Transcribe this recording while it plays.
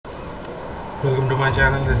Welcome to my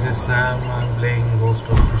channel. This is Sam. I'm playing Ghost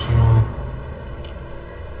of Tsushima.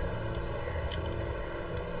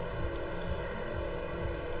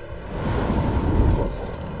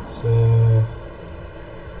 So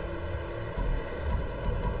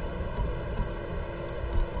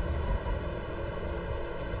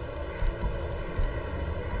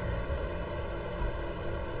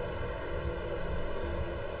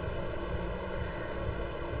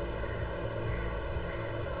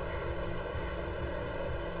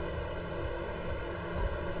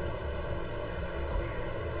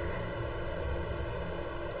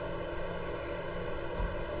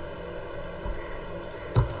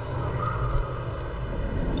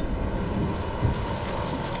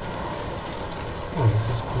this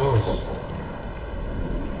is close.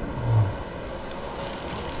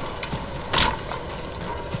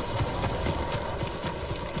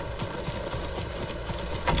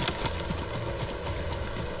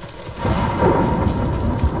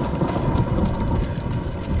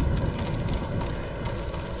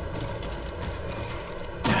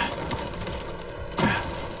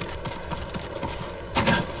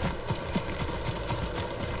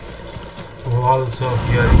 Walls of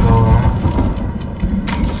Yarikawa.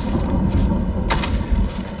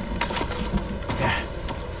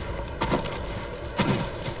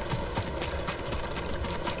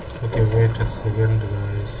 Okay, wait a second,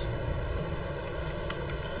 guys.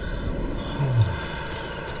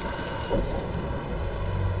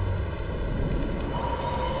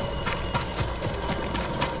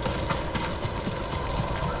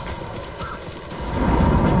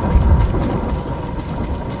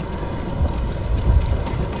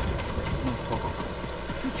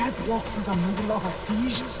 Walk through the middle of a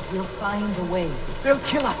siege? We'll find a way. They'll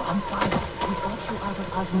kill us on sight. We got you out of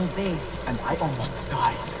Osmo Bay. And I almost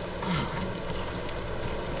died.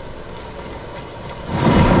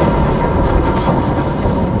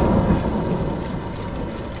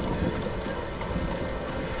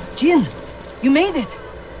 Jin, you made it.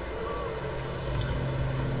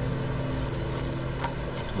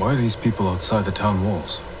 Why are these people outside the town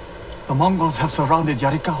walls? The Mongols have surrounded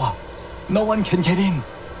Yarikawa. No one can get in.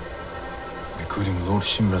 Recruiting Lord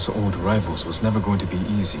Shimura's old rivals was never going to be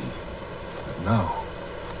easy. But now...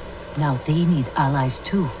 Now they need allies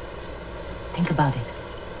too. Think about it.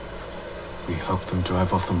 we help them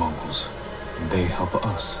drive off the Mongols, and they help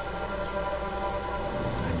us.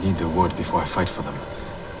 I need their word before I fight for them.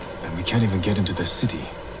 And we can't even get into the city.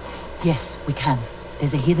 Yes, we can.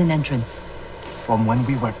 There's a hidden entrance. From when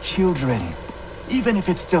we were children. Even if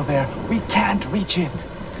it's still there, we can't reach it.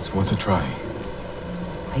 It's worth a try.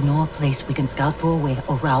 I know a place we can scout for a way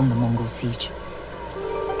around the Mongol siege.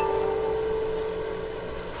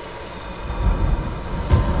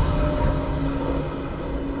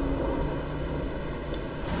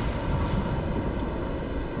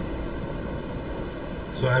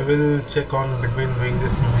 So I will check on between doing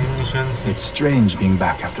this main missions. It's strange being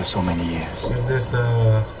back after so many years. If this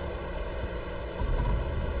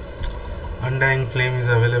undying flame is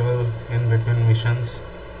available in between missions.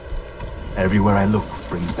 Everywhere I look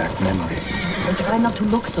brings back memories. And try not to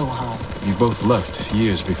look so hard. You both left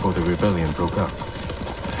years before the rebellion broke up.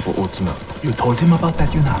 For Otsuna. You told him about that,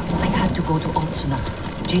 Yuna? I had to go to Otsuna.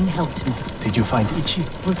 Jin helped me. Did you find Ichi?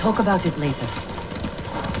 We'll talk about it later.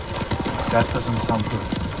 That doesn't sound good.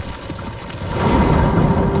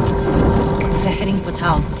 They're heading for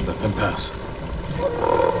town. Let them pass.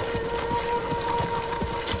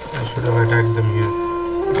 I should have attacked them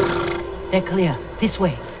here. They're clear. This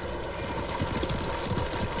way.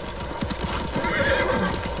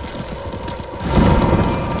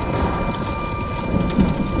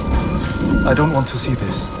 I don't want to see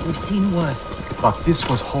this. We've seen worse. But this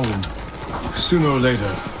was home. Sooner or later,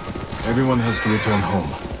 everyone has to return home.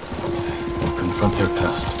 And confront their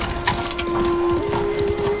past.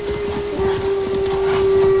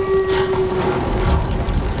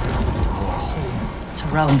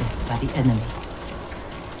 Surrounded by the enemy.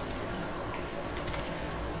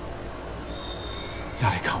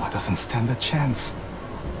 Yarikawa doesn't stand a chance.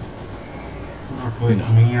 Not with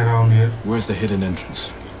me around here. Where's the hidden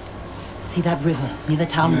entrance? See that river near the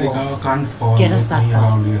town Yarikawa walls? can't fall Get us with that me far,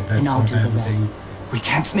 around here. That's and I'll what do the I'm rest. saying. We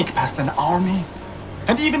can't sneak past an army.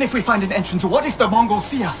 And even if we find an entrance, what if the Mongols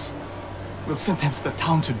see us? We'll sentence the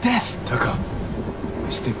town to death. Taka, I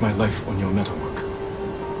stake my life on your metalwork.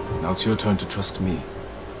 Now it's your turn to trust me.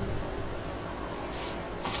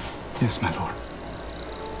 Yes, my lord.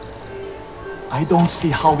 I don't see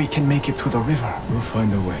how we can make it to the river. We'll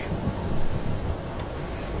find a way.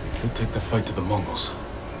 We'll take the fight to the Mongols.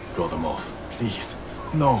 Draw them off. Please,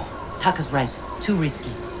 no. Taka's right. Too risky.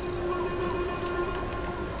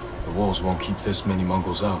 The walls won't keep this many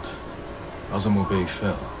Mongols out. Azamo Bay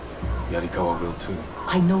fell. Yarikawa will too.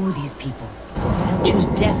 I know these people. They'll choose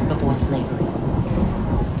death before slavery.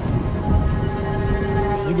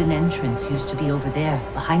 The hidden entrance used to be over there,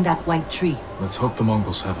 behind that white tree. Let's hope the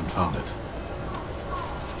Mongols haven't found it.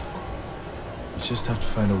 We just have to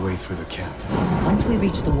find a way through the camp. Once we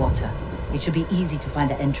reach the water, it should be easy to find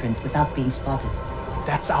the entrance without being spotted.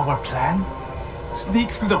 That's our plan? Sneak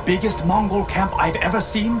through the biggest Mongol camp I've ever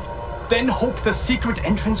seen? Then hope the secret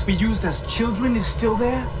entrance we used as children is still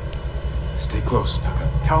there? Stay close, Taka.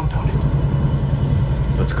 Count on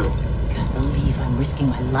it. Let's go. Can't believe I'm risking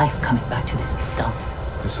my life coming back to this dump.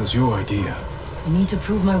 This was your idea. I need to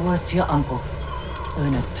prove my worth to your uncle.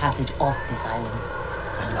 Earn us passage off this island.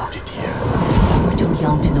 I loved it here. We're too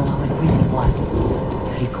young to know how it really was.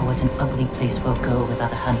 Jericho was an ugly place for a girl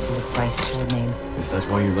without a handful of rice to her name. Is that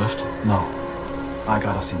why you left? No. I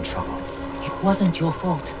got us in trouble. It wasn't your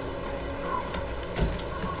fault.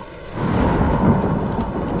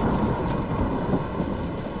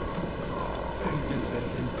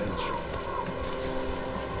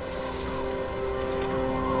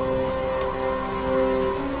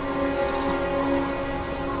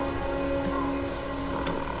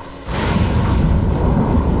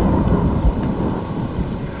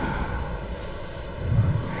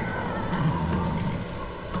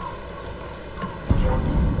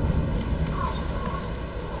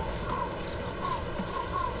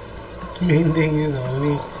 Main thing is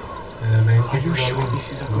only Are you sure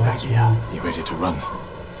this is a good idea? You ready to run?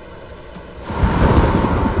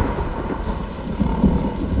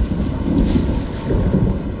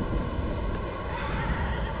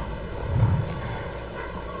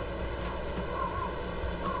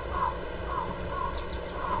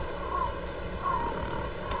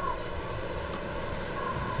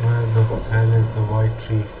 Where the hell is the white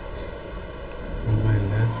tree? On my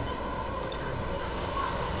left.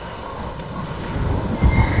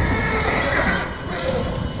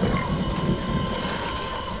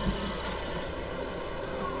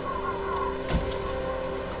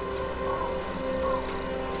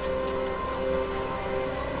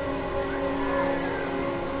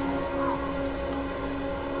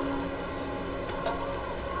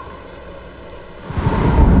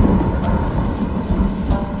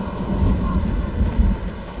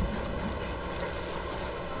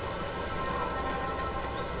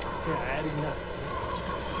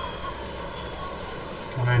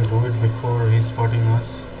 Can I do it before he's spotting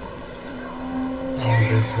us? Oh,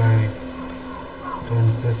 this guy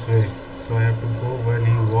turns this way, so I have to go when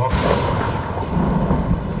he walks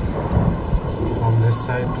from this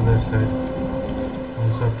side to that side.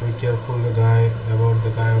 Also have to be careful about the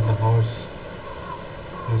guy on the horse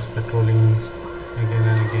who's patrolling again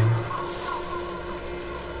and again.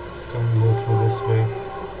 Can't go through this way.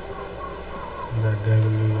 That guy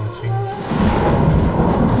will be watching.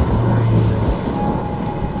 This is my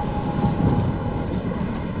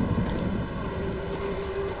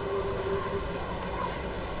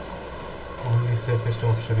only safest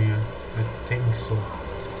option here. I think so.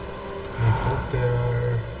 I hope there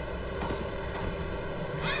are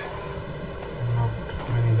not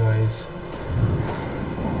many guys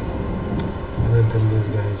other than these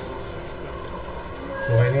guys.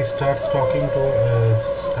 So when he starts walking towards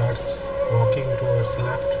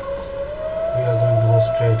left, we are going to go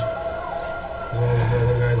straight because the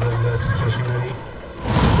other guys are less stationary.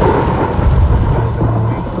 Some guys are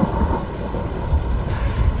moving.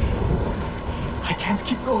 I can't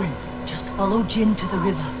keep going. Just follow Jin to the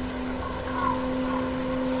river.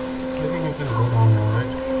 I think you can go down now,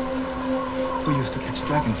 right? We used to catch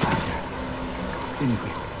dragonflies here, didn't we?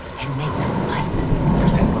 And make them fight.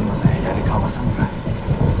 And one was a Yarikawa samurai,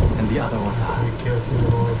 and the other was Be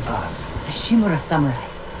careful about The Shimura samurai.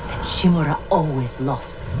 And Shimura always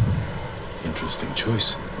lost. Interesting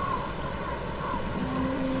choice.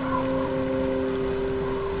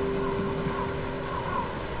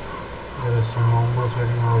 there are some Mongols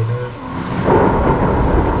waiting over there.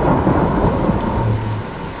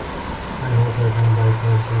 I hope I can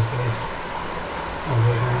bypass these guys. Oh,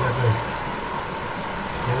 they're going that way.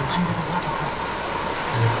 Yeah, Under the waterfall.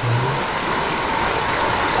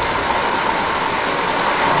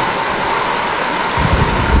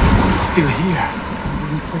 It's still here.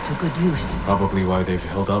 Being put to good use. Probably why they've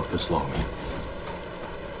held out this long.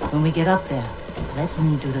 When we get up there, let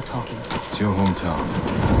me do the talking. It's your hometown.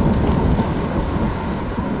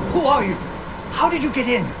 Who are you? How did you get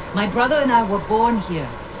in? My brother and I were born here.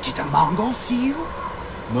 Did the Mongols see you?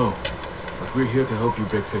 No, but we're here to help you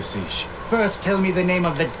break their siege. First, tell me the name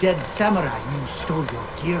of the dead samurai you stole your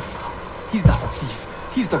gear from. He's not a thief.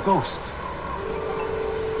 He's the ghost.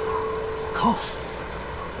 coast.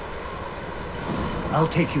 I'll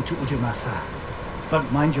take you to Ujimasa, but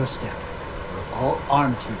mind your step. We're all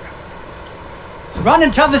armed here. Run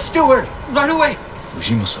and tell the steward! Right away!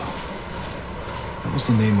 Ushima-san. That was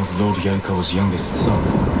the name of Lord Yarikawa's youngest son.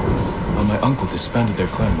 But my uncle disbanded their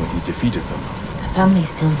clan when he defeated them. The family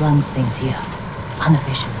still runs things here.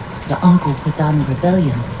 Unofficially, your uncle put down a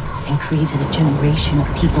rebellion and created a generation of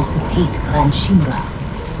people who hate Clan Shimura.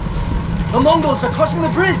 The Mongols are crossing the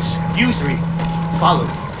bridge! You three, follow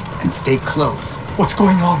and stay close. What's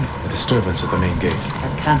going on? A disturbance at the main gate.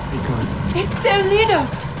 That can't be good. It's their leader!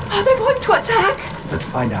 Are they going to attack? Let's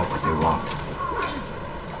find out what they want.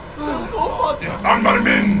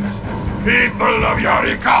 Anmarmin, people of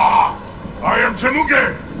Yarikawa, I am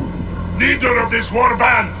Temuge, leader of this war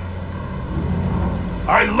band.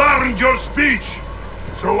 I learned your speech,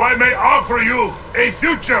 so I may offer you a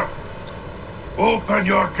future. Open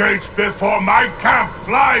your gates before my camp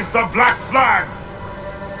flies the black flag,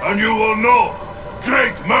 and you will know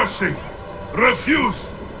great mercy.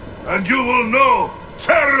 Refuse, and you will know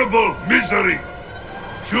terrible misery.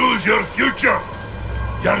 Choose your future,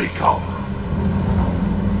 Yarikawa.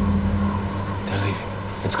 They're leaving.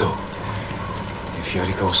 Let's go. If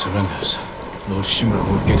Yarikawa surrenders, Lord Shimura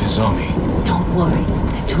won't get his army. Don't worry,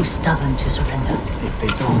 they're too stubborn to surrender. If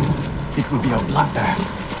they don't, it will be a bloodbath.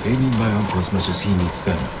 They need my uncle as much as he needs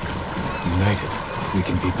them. United, we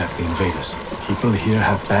can beat back the invaders. People here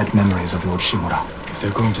have bad memories of Lord Shimura. If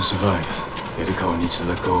they're going to survive, Yarikawa needs to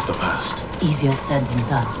let go of the past. Easier said than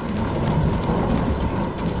done.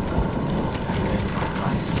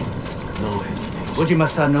 No hesitation.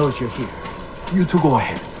 Ujima-san knows you're here. You two go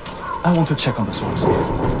ahead. I want to check on the swordsmith.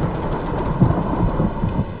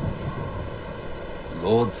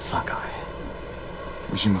 Lord Sakai.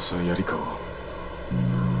 Ujimasa Yarikawa.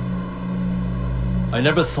 I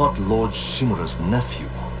never thought Lord Shimura's nephew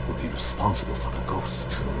would be responsible for the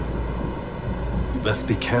ghost. You best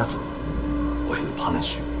be careful, or he'll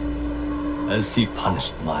punish you, as he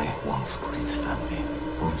punished my once great family.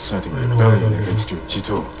 For inciting I know, rebellion I know. against you,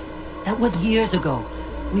 Chito. That was years ago.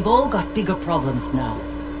 We've all got bigger problems now.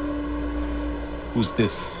 Who's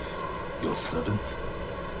this? Your servant?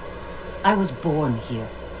 I was born here.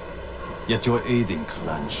 Yet you're aiding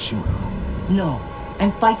Clan Shimura. No,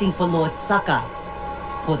 I'm fighting for Lord Sakai.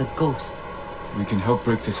 For the ghost. We can help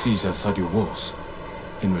break the siege outside your walls.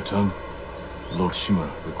 In return, Lord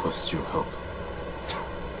Shimura requests your help.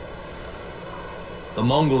 The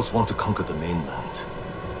Mongols want to conquer the mainland.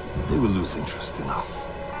 They will lose interest in us.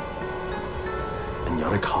 And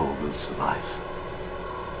Yarikawa will survive.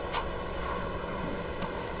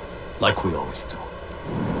 Like we always do.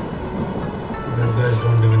 These guys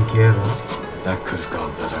don't even care, huh? That could have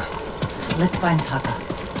gone better. Let's find Taka.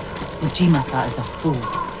 Ujimasa is a fool.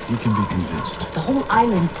 You can be convinced. The whole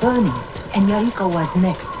island's burning, and Yarikawa's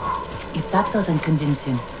next. If that doesn't convince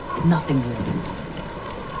him, nothing will.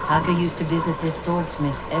 Taka used to visit this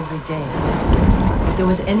swordsmith every day. If there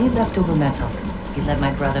was any leftover metal, he'd let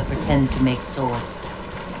my brother pretend to make swords.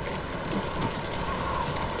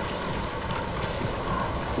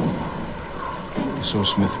 The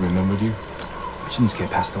swordsmith remembered you? Shinsuke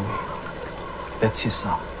passed away. That's his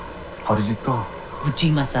son. How did it go?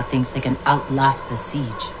 Ujimasa thinks they can outlast the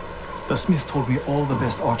siege. The smith told me all the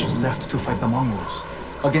best archers left to fight the Mongols,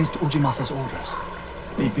 against Ujimasa's orders.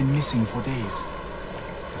 They've been missing for days.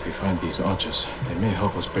 If we find these archers, they may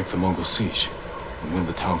help us break the Mongol siege and win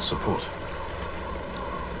the town's support.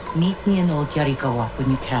 Meet me in Old Yarikawa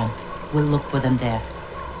when you can. We'll look for them there.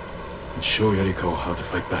 And show Yarikawa how to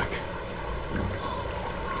fight back.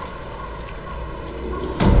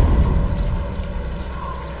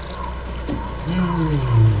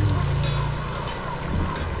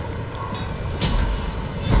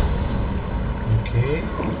 Okay.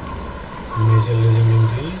 Major legend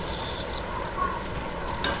increase.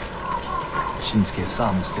 Shinsuke's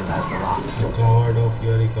son still has the rock. The god of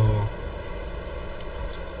Yarikawa.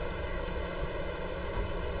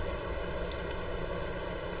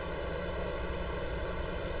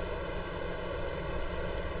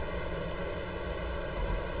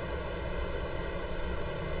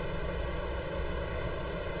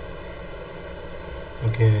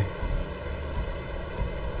 Okay.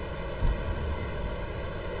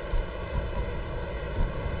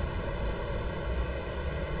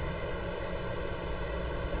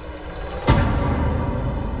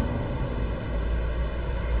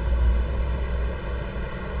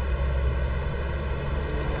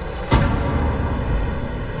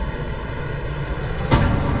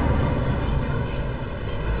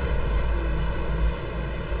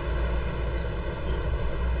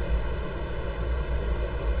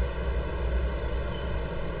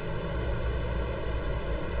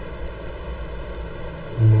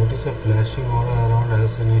 Notice a flashing aura around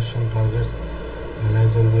assassination targets.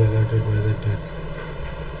 Allies will be alerted by the death.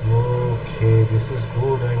 Okay, this is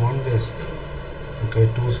good. I want this. Okay,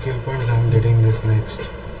 2 skill points. I'm getting this next.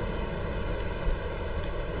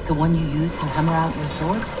 The one you used to hammer out your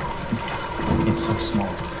swords? It's so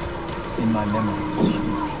small. In my memory, it was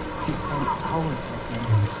huge. You spent hours with him.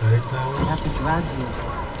 Inside the I'd have house? to drag you.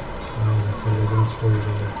 Oh, that's a legend story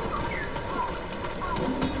there.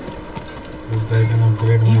 This guy can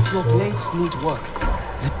upgrade my If your sword. blades need work,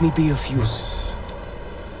 let me be of use.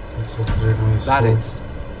 Let's upgrade my sword. Balanced,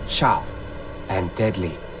 sharp, and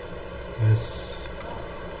deadly. Yes.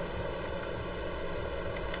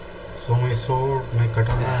 So my sword, my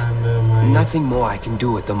katana and my... Nothing more I can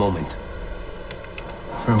do at the moment.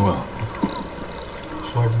 Farewell.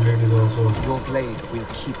 Short blade is also Your blade will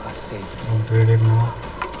keep us safe. upgraded now.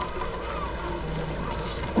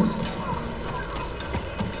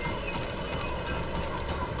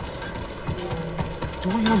 Do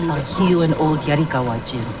you need I'll a see you in sword? old Yarikawa,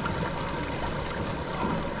 Jin.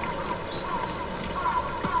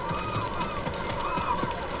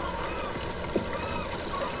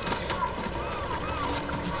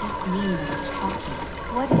 I just mean that it's shocking.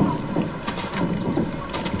 What is...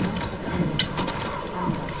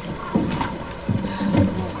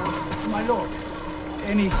 My lord,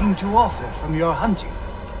 anything to offer from your hunting?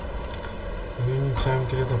 Win time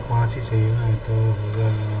के लिए तो 5 ही चाहिए ना, तो हो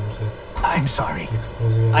जाएगा आराम से. I'm sorry.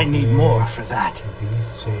 Explosive I need के लिए more for that. 20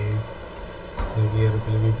 चाहिए. Heavy arrow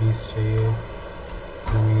के लिए भी 20 चाहिए.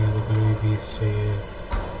 Flaming arrow के लिए भी 20 चाहिए.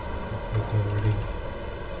 ये तो already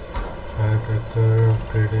firecracker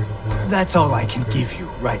upgraded black. That's all I can give you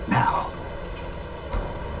right now.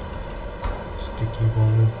 Sticky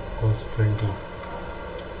bomb cost 20.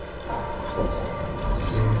 Okay.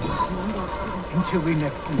 Until we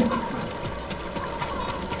next meet.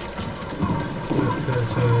 Let's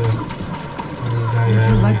search this guy. Would you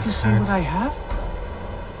has like any to see what I hats. have?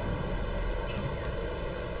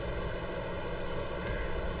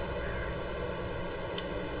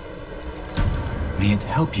 May it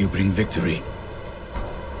help you bring victory.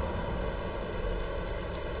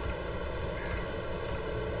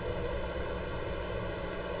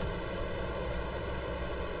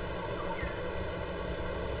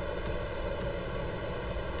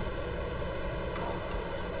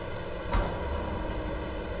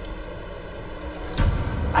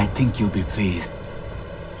 I think you'll be pleased.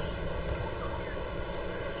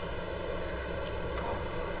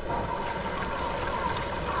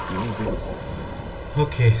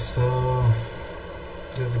 Okay, so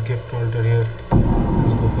there's a gift altar here.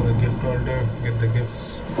 Let's go for the gift altar, get the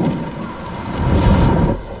gifts.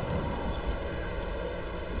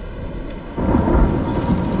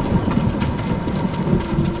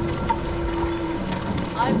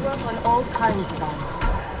 I work on all kinds of armor.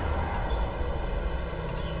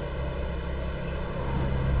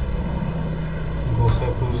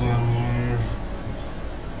 Gosaku's armor.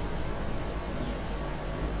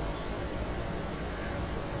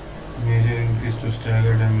 Major increase to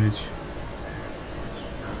stagger damage.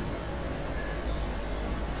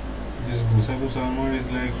 This Gosaku's armor is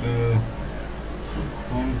like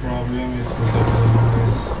one problem with Gosaku's armor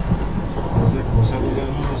is was it Gosaku's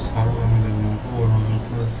armor or Sarugami's armor? Oh no, it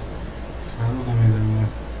was Sarugami's armor.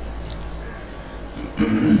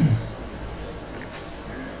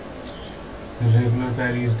 The regular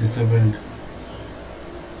parry is disabled.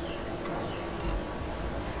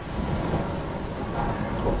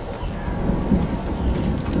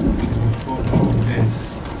 Before doing this,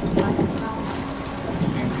 I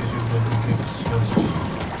think we should get the gifts first.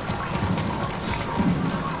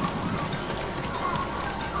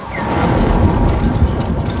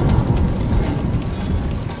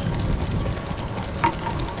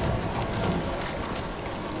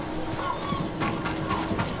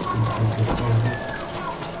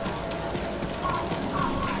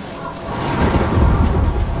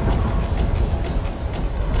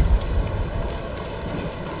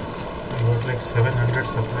 I got like 700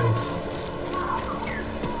 supplies.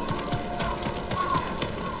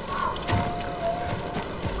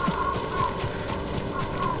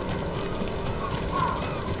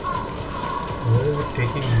 Where is it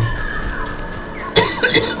taking me?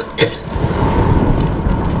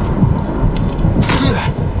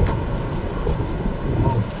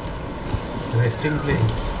 Oh, resting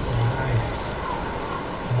place. Nice.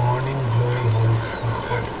 Morning glory hall.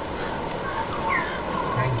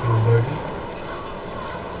 Thank you, birdie.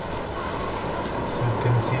 So you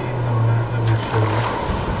can see in the map, I will show you.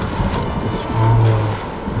 This found a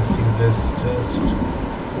resting place just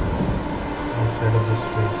outside of this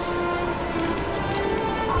place.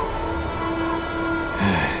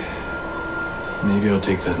 Maybe I'll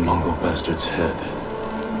take that Mongol bastard's head.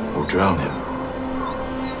 Or drown him.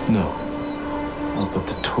 No. I'll put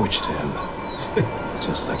the torch to him.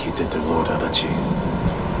 Just like he did to Lord Adachi.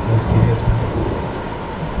 Are you serious, man?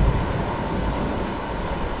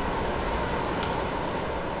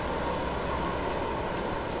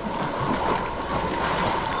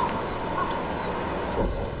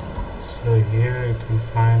 So here you can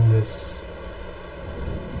find this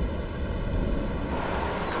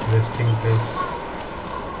resting place.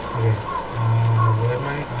 Okay, where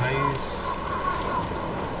my eyes?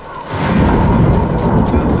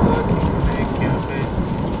 यहाँ पे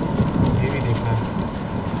ये भी देखा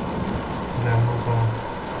Lambo का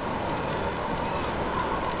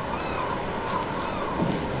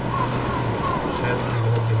शायद मैंने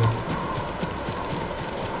गलत देखा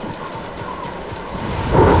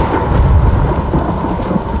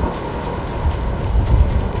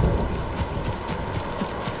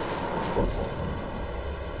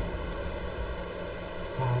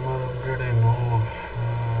armor upgrade I know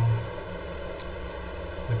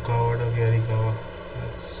the coward of Yarikawa.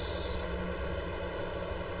 Let's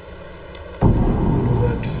do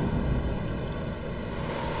that.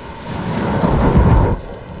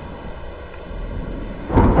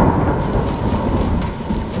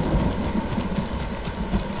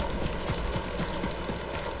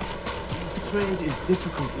 Trade is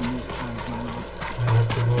difficult in these times, my lord. I have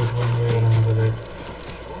to go it one way or another, right?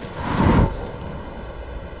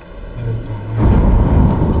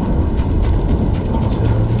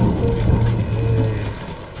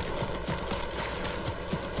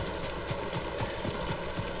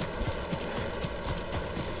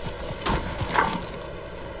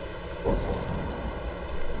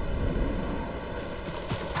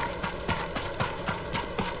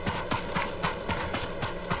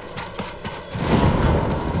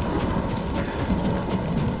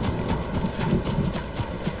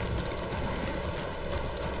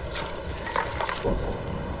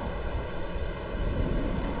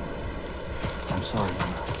 I'm sorry,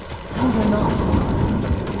 Emma. No, you're not.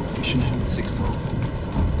 You shouldn't have 6 gold.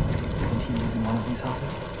 Didn't he live in one of these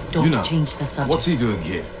houses? Don't change the subject. What's he doing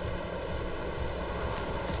here?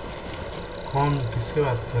 कौन किसकी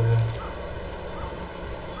बात कर रहे हैं?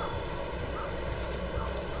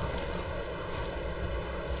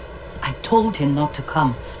 I told him not to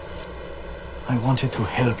come. I wanted to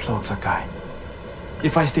help Lord Sakai.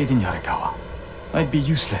 If I stayed in Yarikawa, I'd be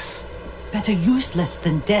useless. Better useless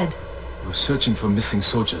than dead. We're searching for missing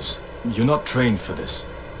soldiers. You're not trained for this.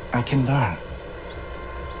 I can learn.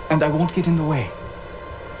 And I won't get in the way.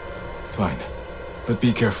 Fine. But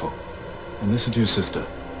be careful. And listen to your sister.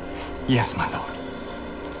 Yes, my lord.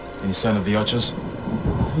 Any sign of the archers?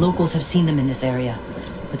 Locals have seen them in this area,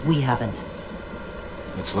 but we haven't.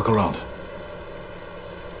 Let's look around.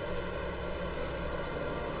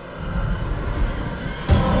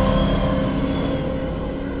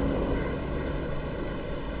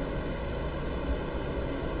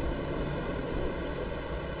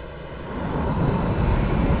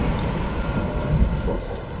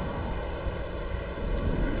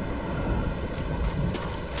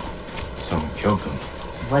 Someone killed them.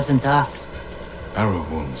 It wasn't us. Arrow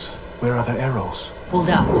wounds. Where are the arrows? Pulled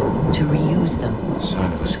out to reuse them.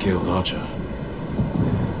 Sign of a skilled archer.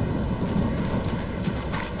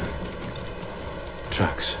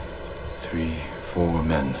 Tracks. 3, 4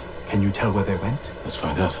 men. Can you tell where they went? Let's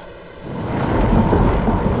find out.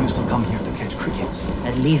 They used to come here to catch crickets.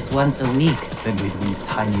 At least once a week. Then we'd weave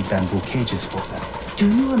tiny bamboo cages for them. Do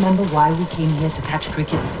you remember why we came here to catch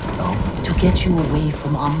crickets? No? To get you away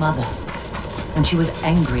from our mother. When she was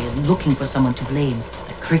angry and looking for someone to blame,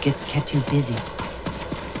 the crickets kept you busy.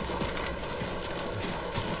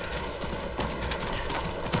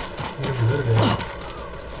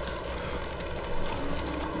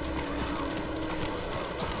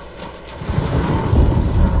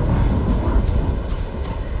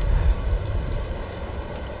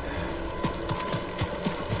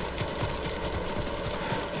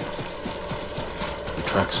 The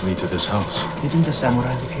tracks lead to this house. Didn't the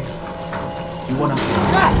samurai live here? You wanna...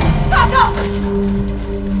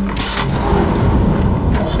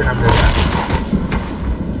 Shit, I'm dead.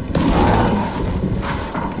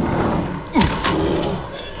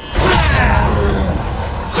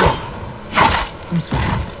 I'm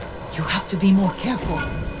sorry. You have to be more careful.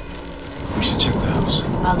 We should check the house.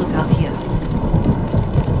 I'll look out here.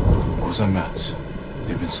 Those are mats.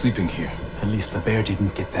 They've been sleeping here. At least the bear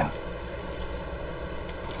didn't get them.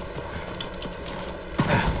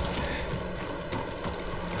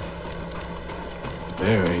 The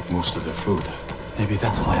bear ate most of their food. Maybe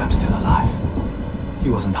that's why I'm still alive. He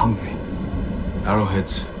wasn't hungry.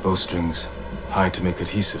 Arrowheads, bowstrings, hide to make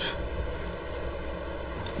adhesive.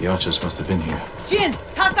 The archers must have been here. Jin!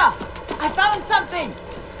 Taka! I found something!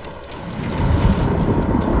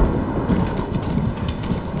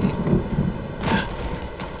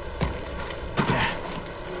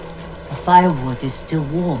 The firewood is still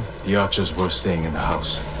warm. The archers were staying in the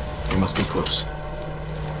house. They must be close.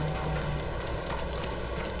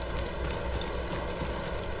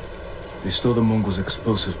 They stole the Mongols'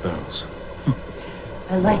 explosive barrels.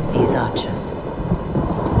 I like these archers.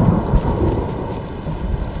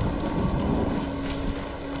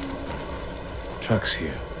 Tracks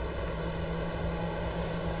here.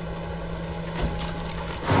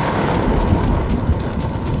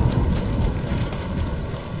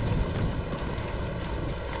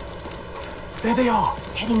 There they are.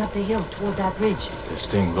 Heading up the hill toward that ridge. They're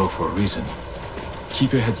staying low for a reason.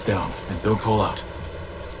 Keep your heads down and don't call out.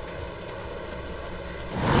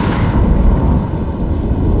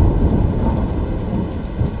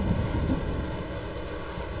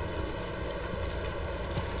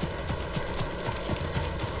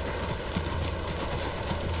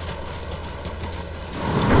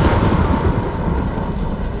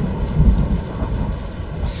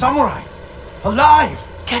 Samurai! Alive!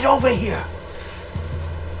 Get over here!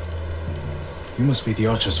 You must be the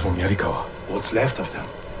archers from Yarikawa. What's left of them?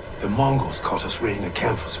 The Mongols caught us raiding a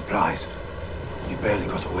camp for supplies. We barely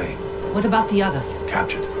got away. What about the others?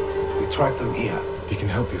 Captured. We tracked them here. We can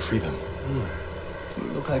help you free them. You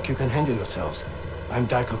look like you can handle yourselves. I'm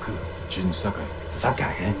Daikoku. Jin Sakai.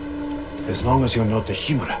 Sakai, eh? As long as you're not the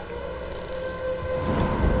Shimura.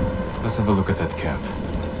 Let's have a look at that camp.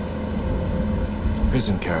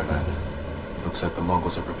 Prison caravan. Looks like the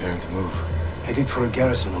Mongols are preparing to move. Headed for a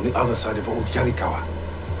garrison on the other side of Old Yarikawa.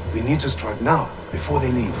 We need to strike now, before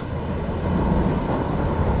they leave.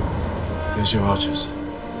 There's your archers.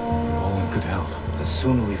 All in good health. The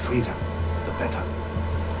sooner we free them, the better.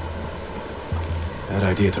 Bad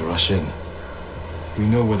idea to rush in. We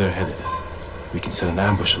know where they're headed. We can set an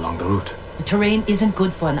ambush along the route. The terrain isn't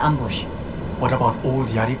good for an ambush. What about Old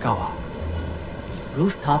Yarikawa?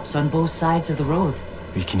 Rooftops on both sides of the road.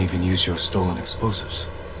 We can even use your stolen explosives.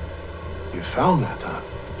 You found that, huh?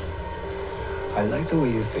 I like the way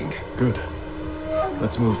you think. Good.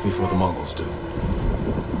 Let's move before the Mongols do.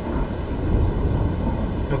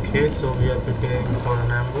 Okay, so we are preparing for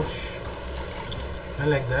an ambush. I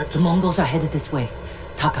like that. The Mongols are headed this way.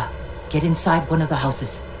 Taka, get inside one of the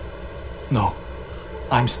houses. No.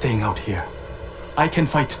 I'm staying out here. I can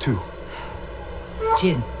fight too.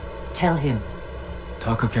 Jin, tell him.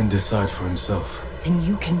 Taka can decide for himself. Then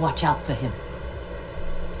you can watch out for him.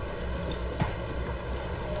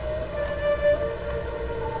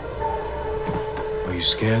 Are you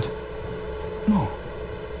scared? No.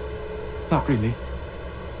 Not really.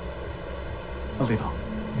 A little.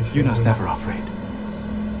 You Yuna's never afraid.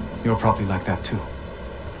 You're probably like that too.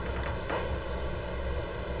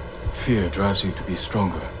 Fear drives you to be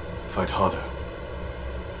stronger, fight harder.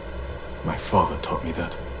 My father taught me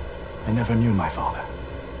that. I never knew my father.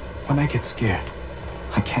 When I get scared,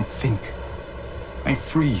 I can't think. I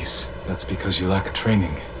freeze. That's because you lack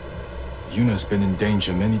training. Yuna's been in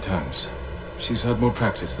danger many times. She's had more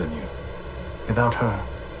practice than you. Without her,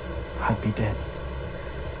 I'd be dead.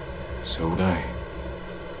 So would I.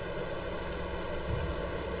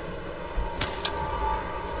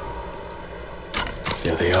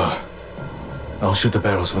 There they are. I'll shoot the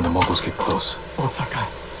barrels when the Mongols get close. Lord Sakai,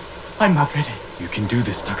 I'm not ready. You can do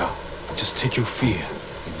this, Taka. Just take your fear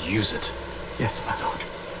and use it. Yes, my lord.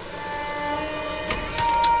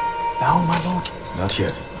 Now, my lord. Not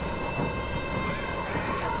yet.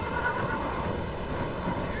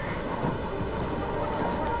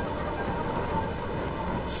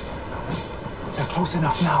 They're close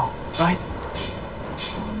enough now, right?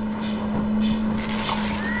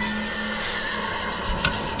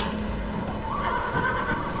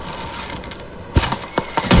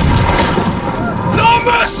 No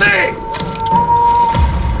mercy!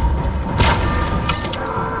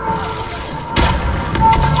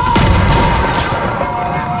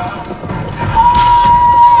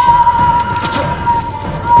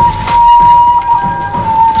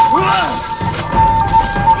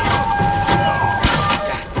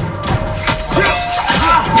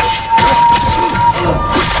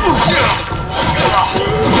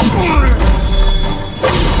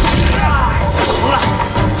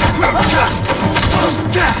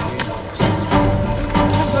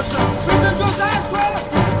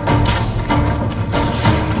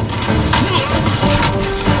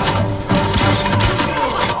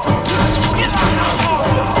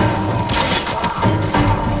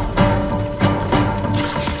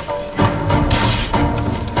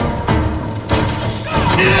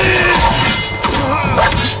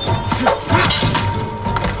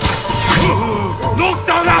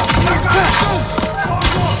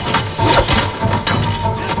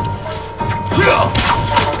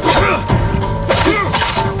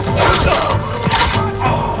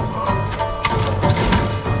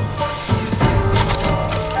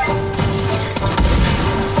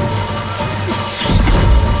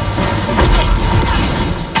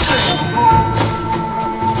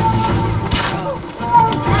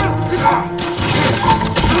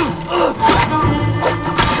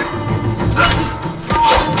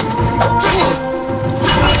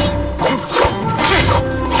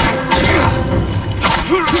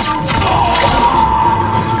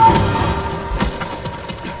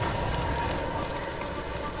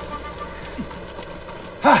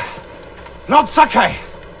 Lord Sakai!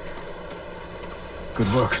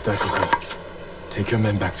 Good work, Daikoku. Take your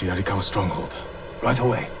men back to Yarikawa stronghold. Right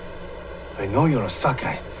away. I know you're a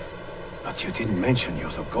Sakai, but you didn't mention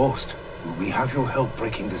you're the ghost. Will we have your help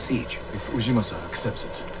breaking the siege? If Ujimasa accepts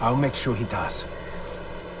it. I'll make sure he does.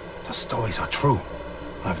 The stories are true.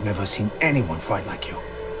 I've never seen anyone fight like you.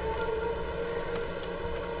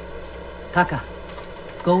 Taka,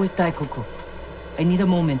 go with Daikoku. I need a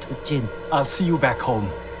moment with Jin. I'll see you back home.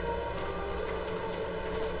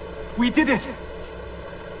 We did it!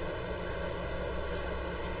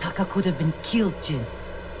 Taka could have been killed, Jin.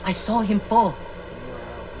 I saw him fall.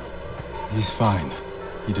 He's fine.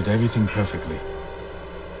 He did everything perfectly.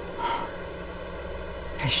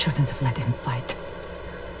 I shouldn't have let him fight.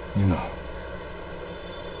 You know.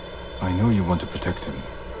 I know you want to protect him,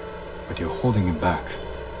 but you're holding him back.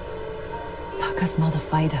 Taka's not a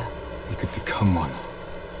fighter. He could become one.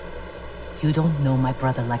 You don't know my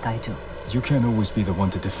brother like I do. You can't always be the one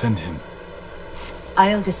to defend him.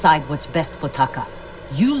 I'll decide what's best for Taka.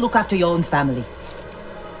 You look after your own family.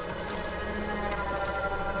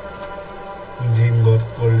 Jin got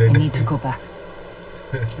scolded. I need to go back.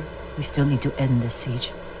 We still need to end this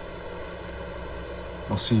siege.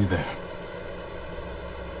 I'll see you there.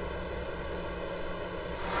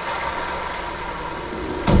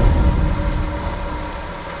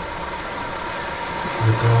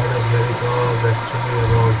 The crowd of Jericho was actually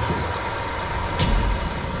about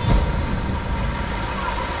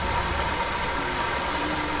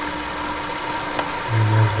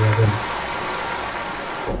Nina's brother.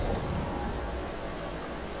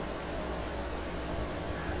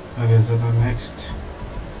 Okay, so the next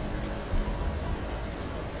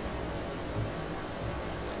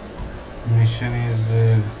mission is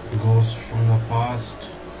Ghost from the Past.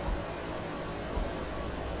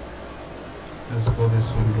 Let's go this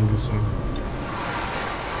one, do this one.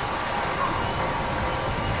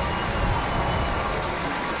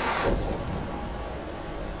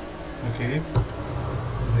 Okay,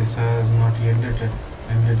 this has not ended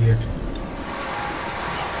yet.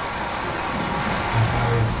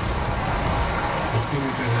 That is 50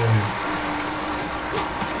 meters away.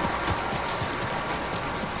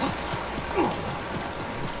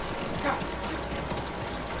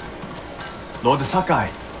 Lord Sakai,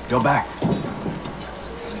 you're back.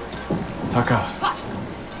 Taka.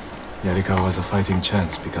 Yarikawa has a fighting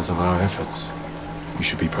chance because of our efforts. You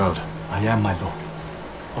should be proud. I am, my lord.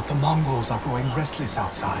 But the Mongols are growing restless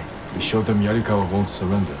outside. We showed them Yarikawa won't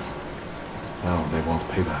surrender. Now they won't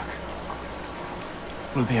pay back.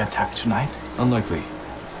 Will they attack tonight? Unlikely.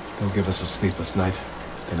 They'll give us a sleepless night,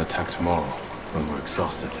 then attack tomorrow, when we're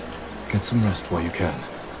exhausted. Get some rest while you can.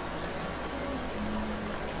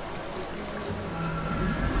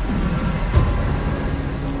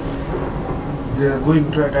 They are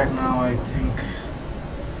going to attack now, I think.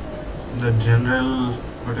 The general,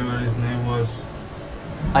 whatever his name was.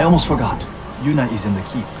 I almost forgot. Yuna is in the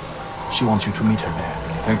keep. She wants you to meet her there.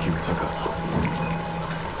 Thank you, Taka.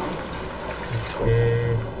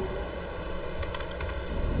 Okay.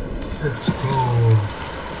 Let's go.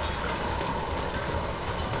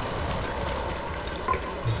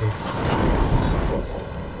 Okay.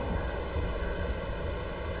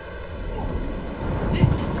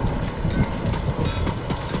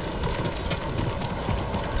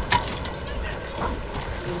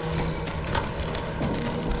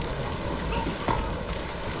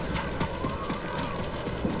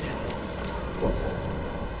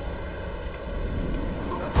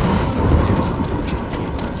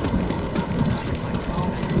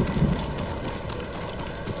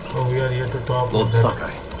 Lord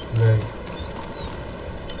Sakai. Right.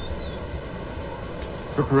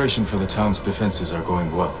 Preparation for the town's defenses are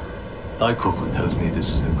going well. Daikoku tells me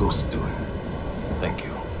this is the ghost's doing. Thank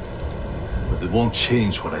you. But it won't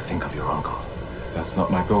change what I think of your uncle. That's not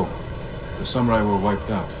my goal. The samurai were wiped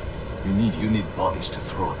out. You need bodies to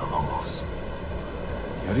throw at the Mongols.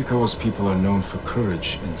 Yarikawa's people are known for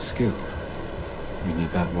courage and skill. We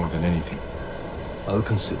need that more than anything. I'll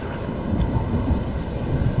consider it.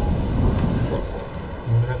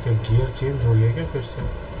 मेरा क्या gear change हो गया क्या फिर से?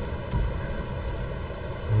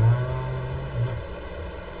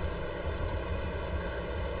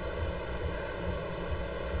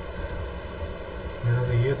 मेरा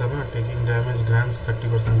तो ये था ना, taking damage grants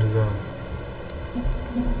 30% resolve.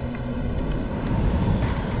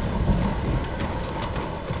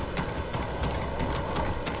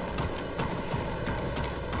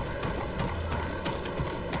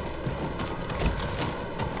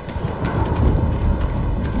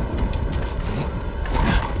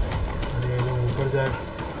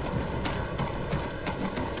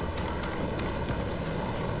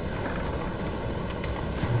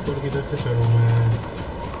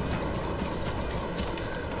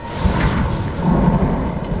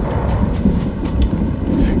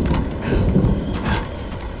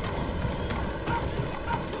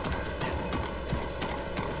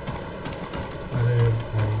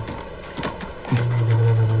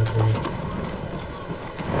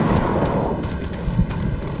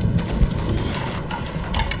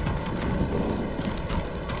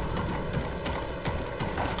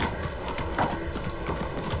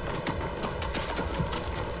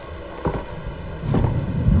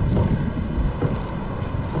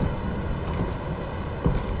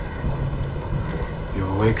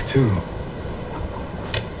 too.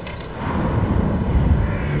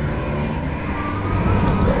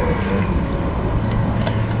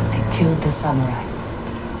 I killed the samurai.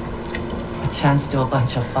 A chance to a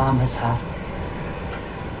bunch of farmers have.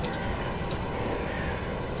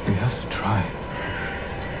 We have to try.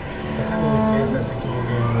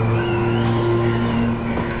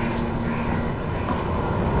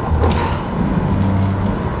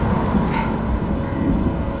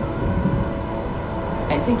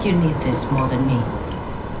 I think you need this more than me.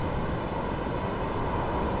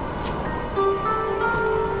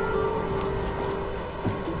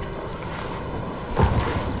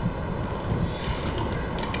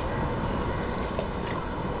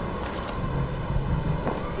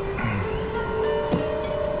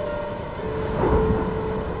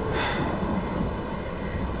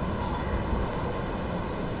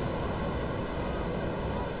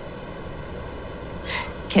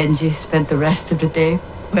 Kenji spent the rest of the day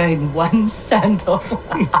wearing one sandal.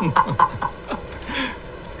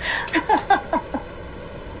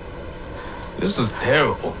 This is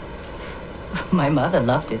terrible. My mother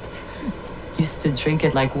loved it. Used to drink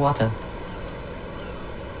it like water.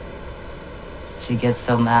 She gets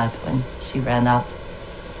so mad when she ran out.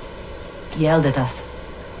 Yelled at us.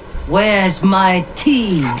 "Where's my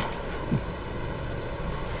tea?"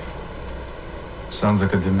 Sounds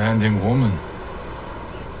like a demanding woman.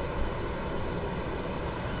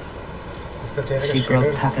 She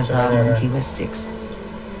broke Taka's arm when he was 6.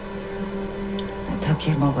 I took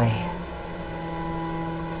him away.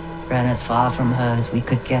 Ran as far from her as we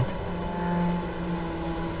could get.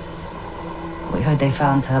 We heard they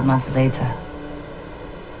found her a month later.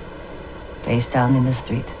 Face down in the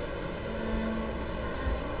street.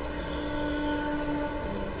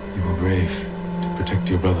 You were brave to protect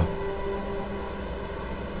your brother.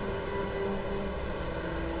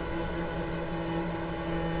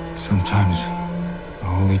 Sometimes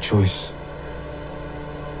our only choice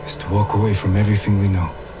is to walk away from everything we know.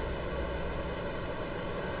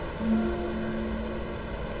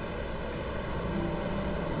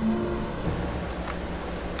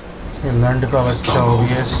 ये लंड का बच्चा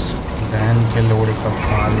OBS, बहन के लोड़े का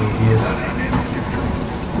माल OBS.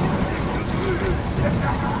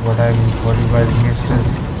 What you guys missed is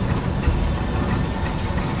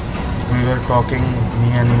we were talking, me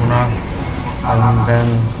and Yuna, and then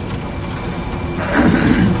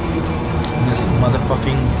this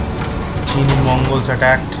motherfucking Chini Mongols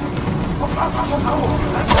attacked.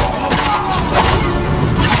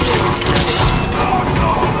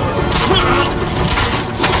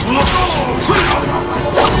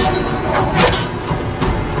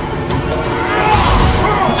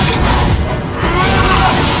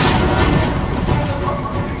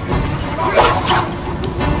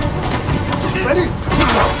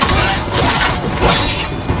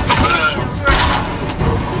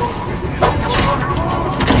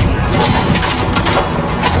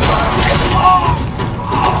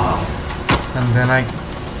 And then I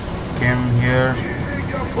came here.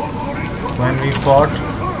 When we fought,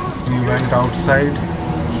 we went outside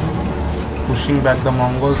pushing back the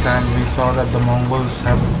Mongols, and we saw that the Mongols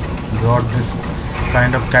have brought this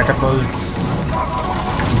kind of catapults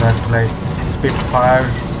that like spit fire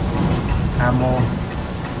ammo,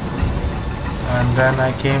 and then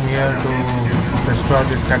I came here to destroy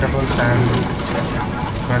these catapults, and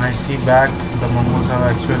when I see back, the Mongols have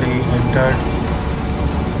actually entered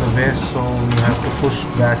the base, so we have to push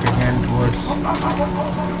back again towards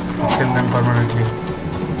kill them permanently.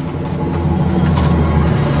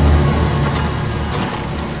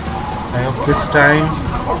 I hope this time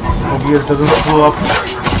OBS doesn't screw up.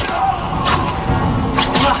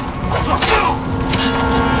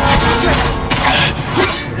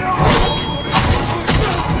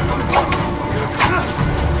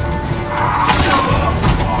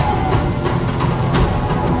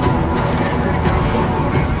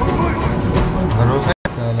 भरोसा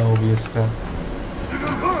है साला OBS का.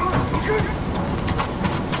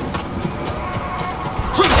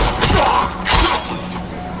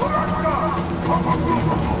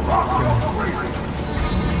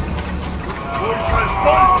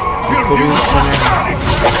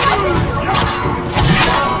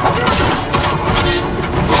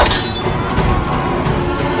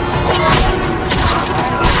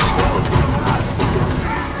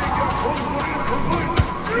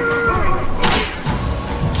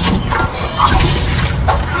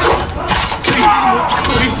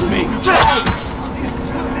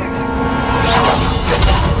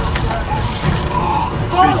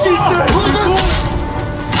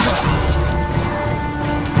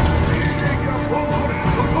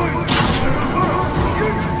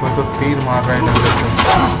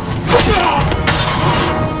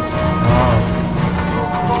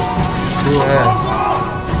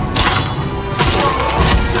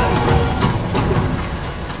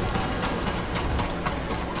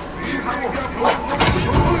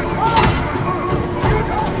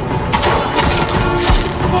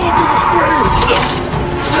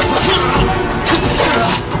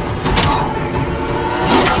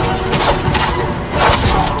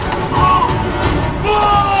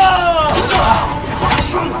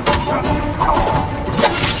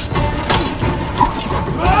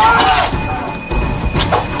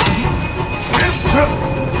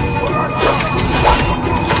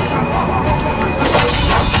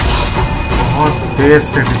 Face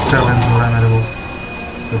से disturbance हो रहा है मेरे को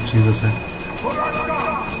सब चीज़ों से।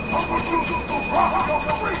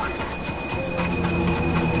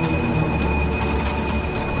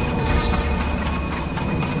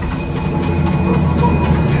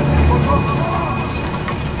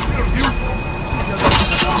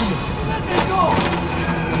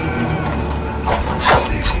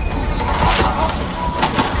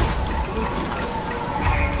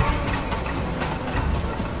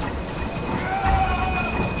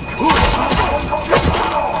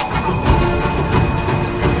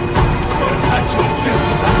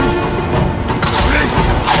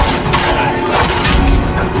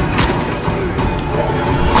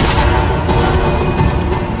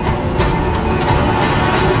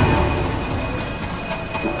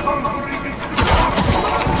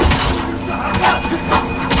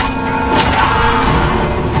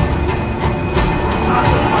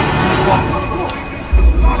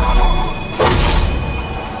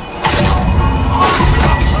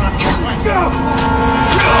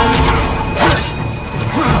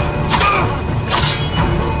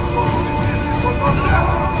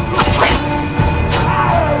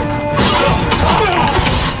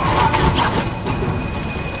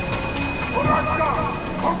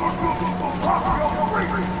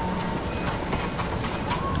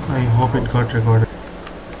 I hope it got recorded.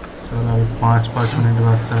 Sir अभी 5 मिनट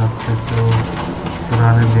बाद सर आप फिर से वो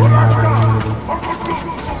पुराने दिन याद आ गए मेरे को।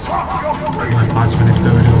 मैं 5 मिनट का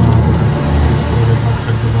वीडियो बनाता था, इसको रिकॉर्ड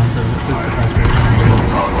करके बंद कर दिया, फिर से 5 मिनट का।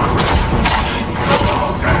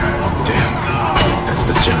 Damn, that's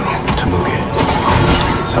the general, Temuge.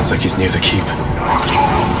 Sounds like he's near the keep.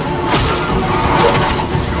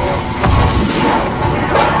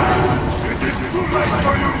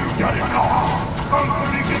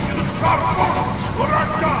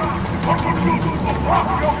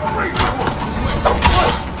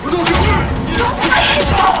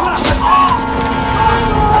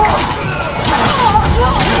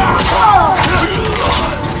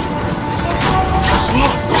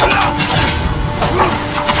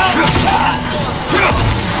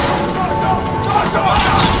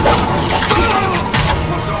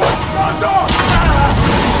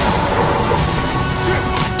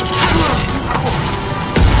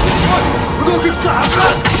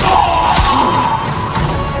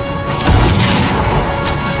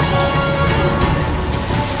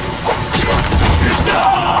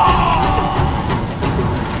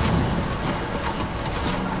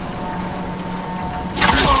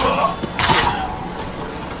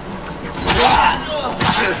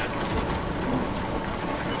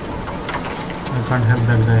 I can't help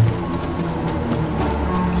that guy.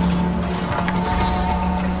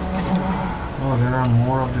 Oh, there are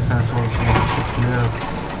more of these assholes. Clear.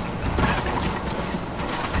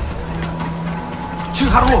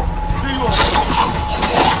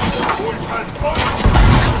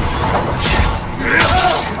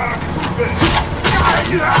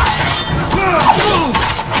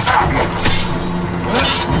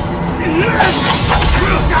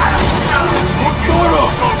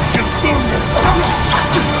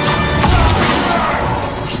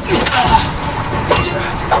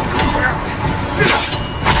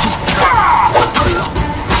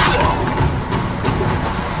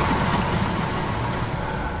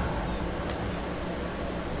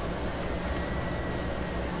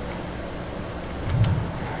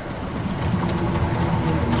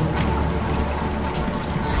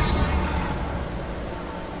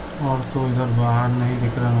 और तो इधर बाहर नहीं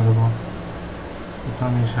दिख रहा मेरे को, पता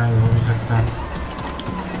नहीं, शायद हो भी सकता है।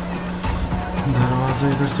 दरवाजा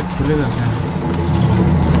इधर से खुलेगा क्या?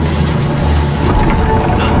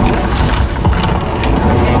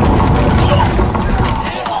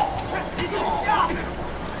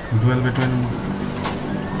 Duel between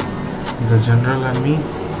the general and me.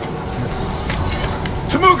 Yes.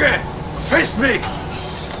 Temuge, face me!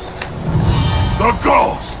 The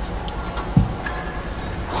ghost!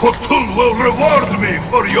 Khotun will reward me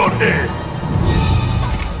for your aid!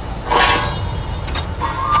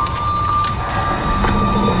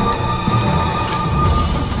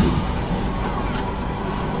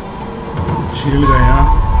 Shield gaya.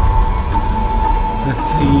 Let's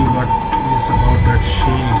see what is about that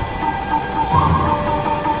shield.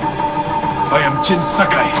 I am Jin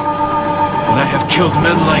Sakai, and I have killed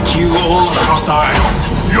men like you all across our island.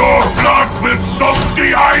 Your blood will soak the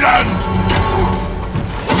island!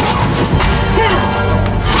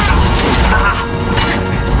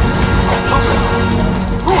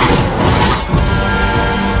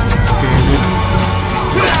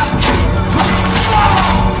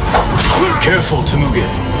 Careful, Temuge.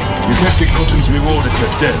 You can't get Khotun's reward if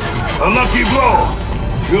you're dead. A lucky blow!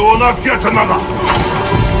 You will not get another!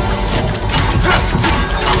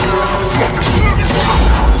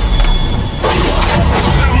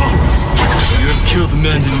 You have killed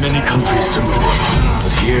men in many countries, Temuge.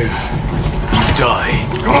 But here, you die.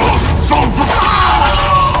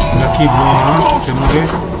 Lucky blow, huh, Temuge?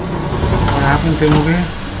 What happened, Temuge?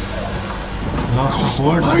 Lost of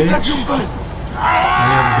words, bitch. I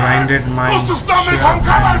have grinded my share of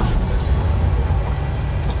time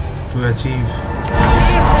to achieve.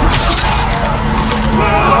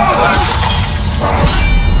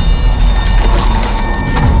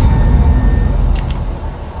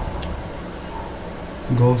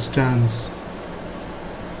 Ghost dance.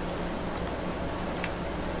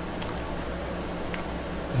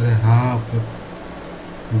 अरे हाँ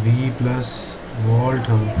V plus Vault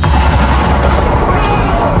हो.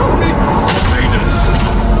 Raiders!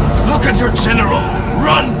 Look at your general!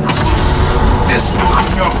 Run! This was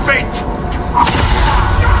your fate!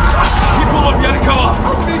 People of Yarikawa!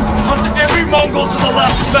 Hunt every Mongol to the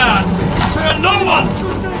last man! Spare no one!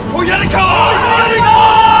 For Yarikawa!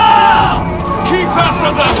 Keep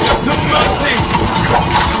after them! No mercy!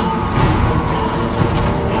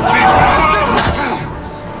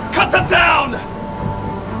 Cut them down!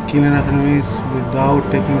 Kill enough enemies without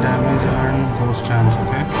taking damage and ghost chance,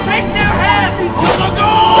 okay? Take their heads!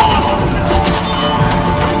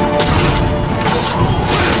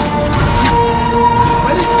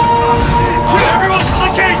 Everyone to the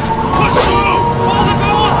gate! Push through! All the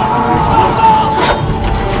goals!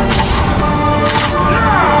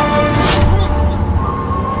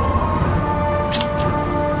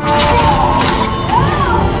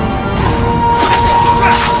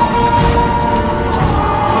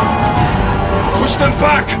 Push them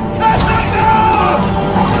back!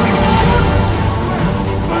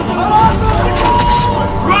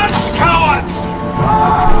 Run, cowards!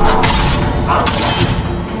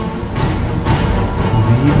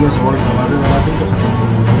 V plus Vault दबाते तो खत्म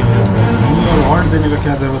नहीं हो जाता है. V और Vault देने का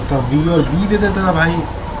क्या जरूरत था? V और B दे देता था भाई.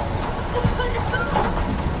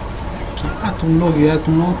 क्या तुम लोग यार,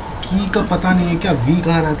 तुम लोग की का पता नहीं है क्या? V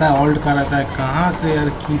कहाँ रहता है, Alt कहाँ रहता है, कहाँ से यार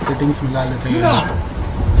की सेटिंग्स मिला लेते हैं यार.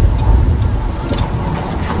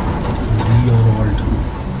 V और Alt.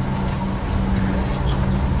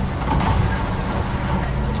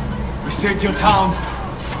 We saved your town.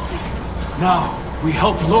 Now, we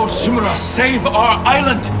help Lord Shimura save our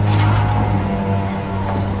island.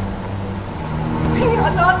 We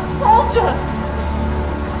are not soldiers!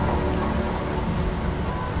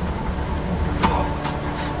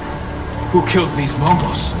 Who killed these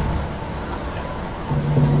Mongols?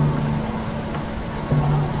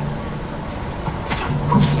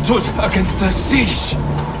 Who stood against the siege?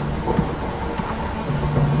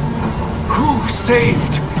 Who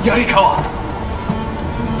saved Yarikawa?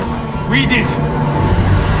 We did.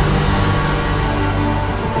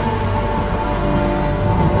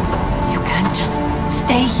 You can't just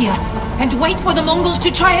stay here and wait for the Mongols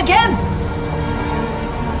to try again.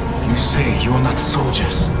 You say you are not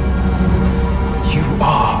soldiers. You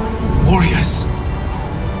are warriors.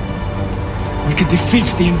 We can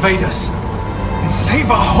defeat the invaders and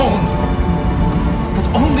save our home. But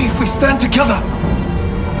only if we stand together.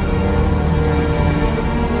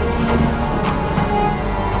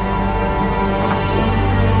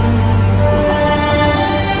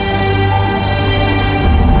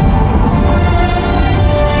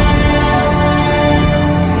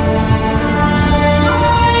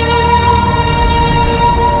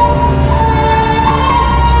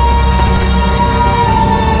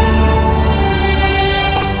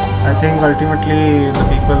 I think ultimately the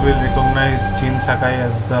people will recognize Jin Sakai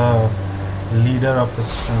as the leader of the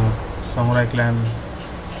samurai clan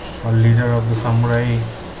or leader of the samurai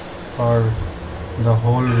for the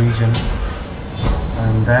whole region,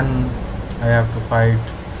 and then I have to fight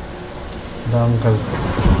the uncle,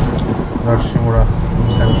 Lord Shimura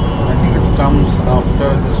himself. I think it comes after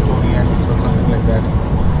the story ends or something like that.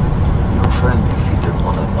 Your friend defeated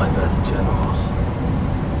one of my best generals.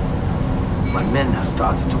 My men have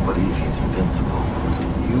started to believe he's invincible.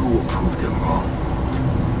 You will prove them wrong.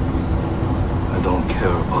 I don't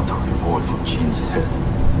care about the reward for Jin's head.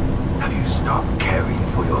 Have you stopped caring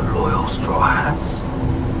for your loyal straw hats?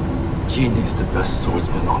 Jin is the best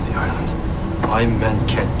swordsman on the island. My men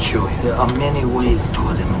can't kill him. There are many ways to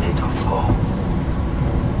eliminate a foe.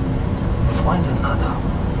 Find another.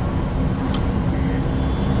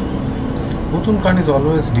 Khotun Khan is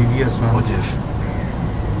always devious, man. What if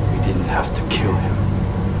we didn't have to kill him?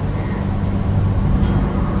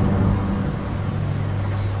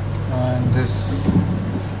 And this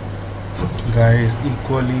guy is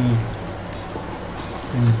equally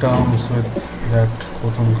in terms with that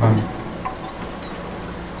Kutum Khan.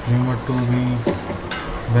 Rumored to be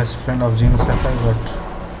best friend of Jin Sakai, but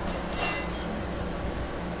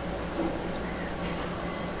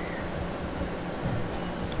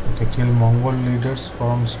okay, kill Mongol leaders,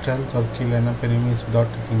 form stealth, or kill enough enemies without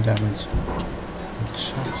taking damage.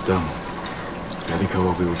 It's done.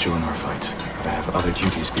 Yarikawa will join our fight, but I have other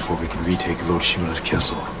duties before we can retake Lord Shimura's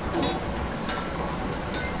castle.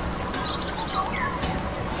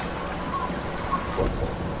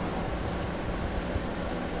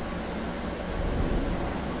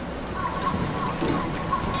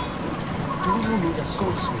 Do you need a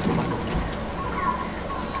swordsmith, my lord?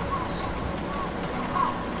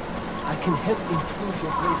 I can help improve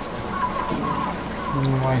your blades, my lord.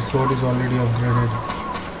 My sword is already upgraded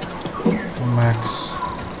to max.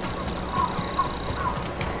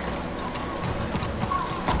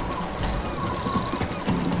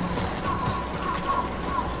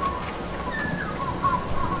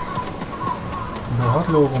 बहुत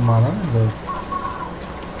लोगों को मारा ना इधर।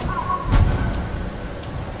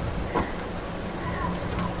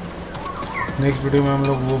 Next video में हम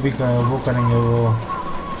लोग वो करेंगे, वो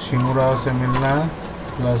शिमुरा से मिलना है,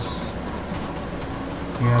 plus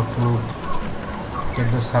you have to get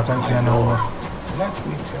the Sakai clan over. Let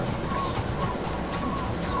me tell you this.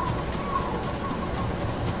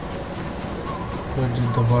 Where did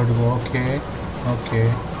the bird go? Okay, okay.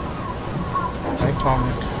 I found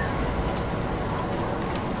it.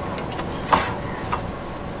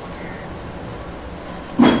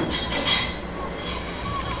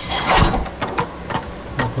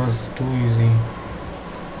 That was too easy.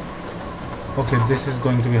 Okay, this is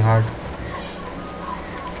going to be hard.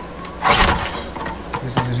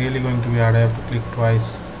 This is really going to be hard. I have to click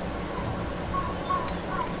twice.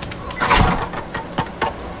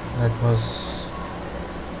 That was...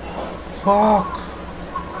 Fuck!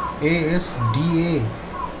 ASDA.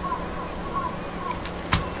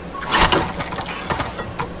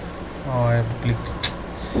 Oh, I have to click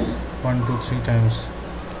 1, 2, 3 times.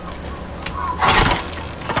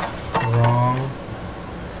 Wrong.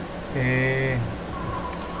 A...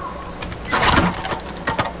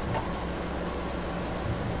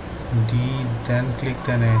 D, then click,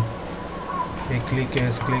 then A. A click,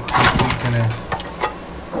 S click, click, then A.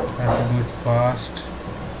 I have to do it fast.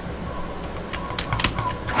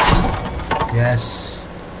 Yes.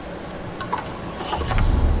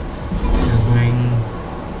 This is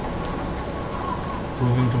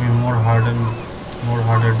proving to be more harder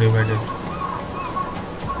day by day.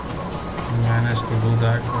 I managed to do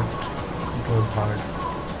that, but it was hard.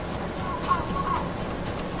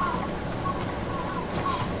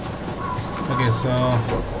 Okay,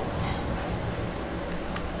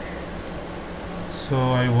 so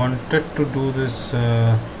I wanted to do this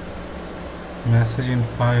message in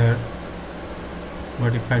fire,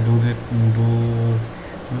 but if I do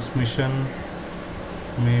this mission,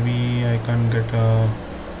 maybe I can get a...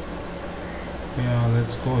 Yeah,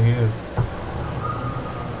 let's go here.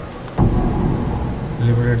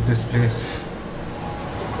 Liberate this place.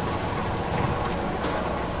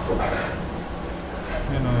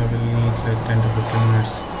 You know, I will need like 10 to 15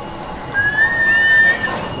 minutes.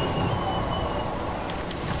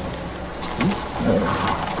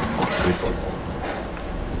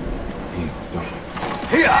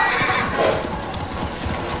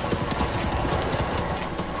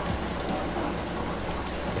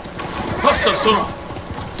 Master Sono!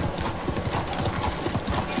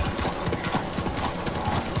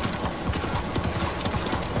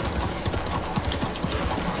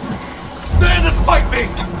 Stand and fight me!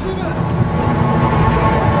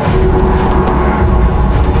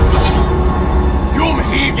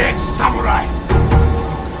 Yumi against samurai!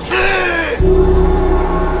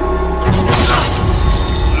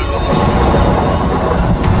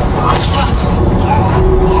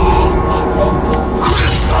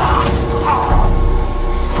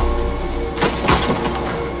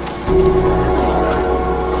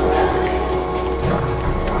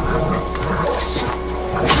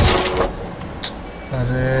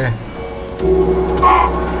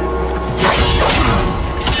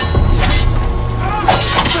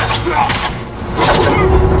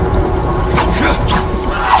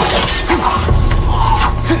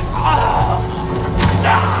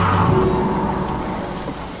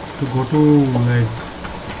 To go to like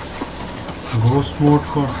ghost mode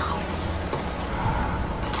for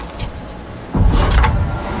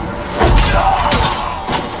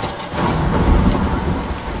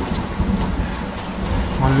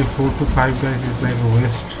only 4 to 5 guys is like a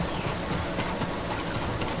waste.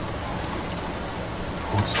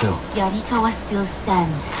 Hold still. Yarikawa still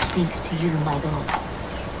stands, thanks to you, my lord.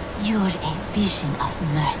 You're a vision of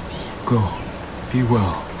mercy. Go. Be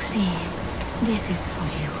well. Please, this is for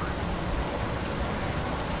you.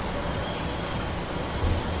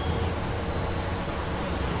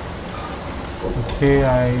 Okay,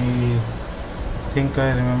 I think I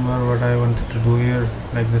remember what I wanted to do here,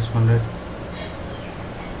 like this one, right?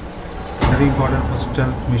 Very important for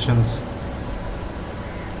stealth missions.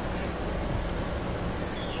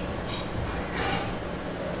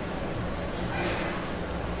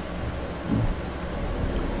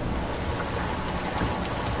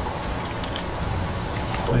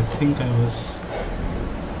 I think I was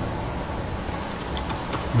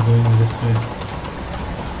going this way.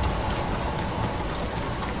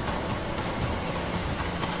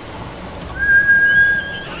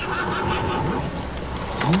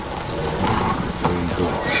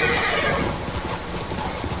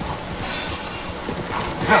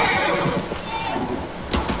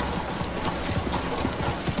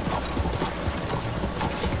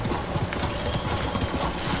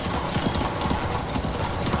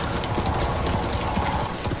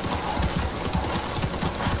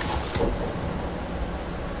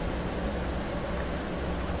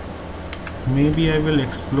 Maybe I will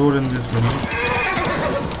explore in this video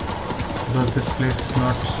because this place is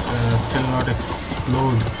not still not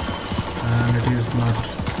explored and it is not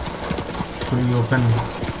fully open.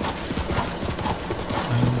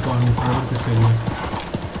 I want to uncover this area.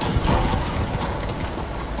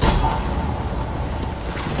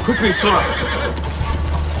 Quickly, Sora! I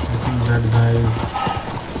think that guy is...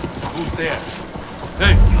 Who's there?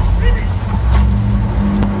 Hey!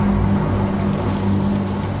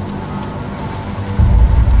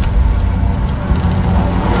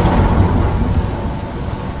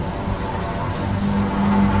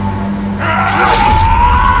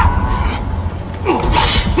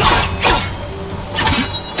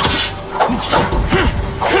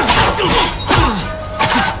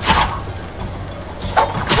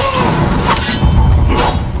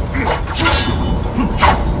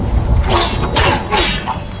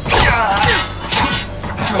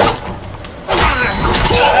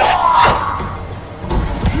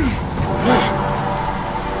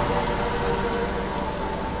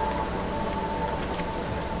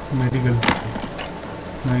 मेरी गलती,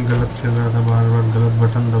 मैं गलत खेल रहा था, बार बार गलत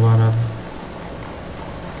button दबा रहा था।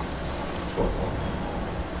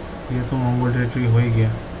 ये तो मंगोल टेरिटरी हो ही गया।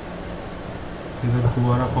 इधर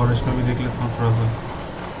दोबारा फॉरेस्ट में भी देख लेता हूँ थोड़ा सा।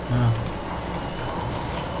 हाँ,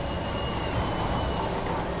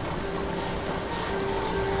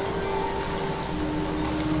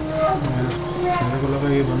 मेरे को लगा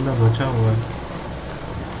ये बंदा बचा हुआ है।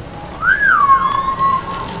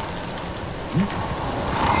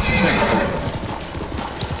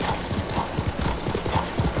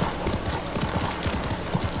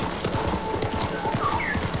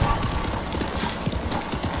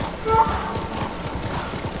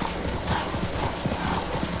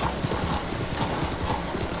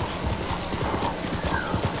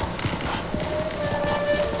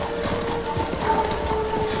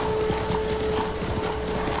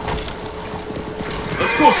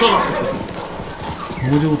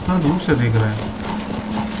 मुझे उतना दूर से देख रहा है।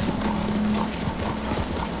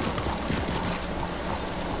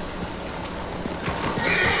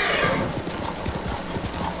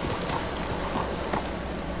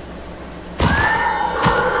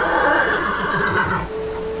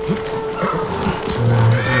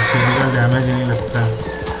 फिजिकल डैमेज नहीं लगता है।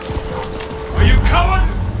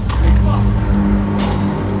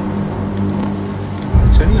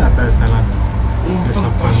 अच्छा नहीं आता है साला ये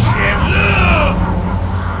सब करना।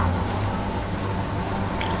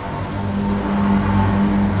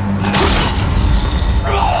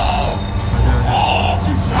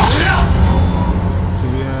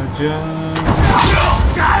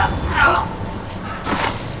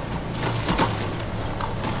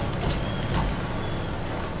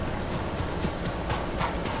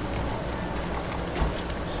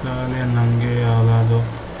 साले नंगे औलादो,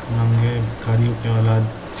 नंगे भिखारियों के औलाद,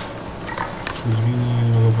 कुछ भी नहीं है इन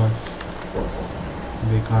लोगों के पास,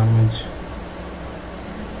 बेकार में।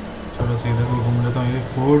 थोड़ा सा इधर भी घूम लेता हूँ। ये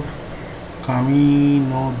फोर्ट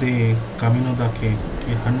कामिनो दाके,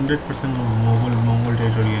 ये 100% मंगोल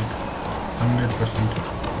टेरिटरी है। 100%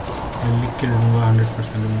 मैं लिख के दूँगा,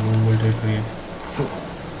 100% मंगोल टेरिटरी है।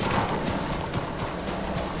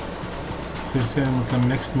 फिर से मतलब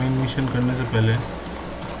नेक्स्ट मेन मिशन करने से पहले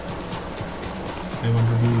I want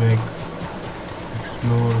to do like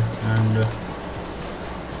explore and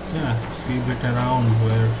yeah, see a bit around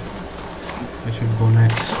where I should go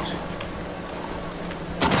next.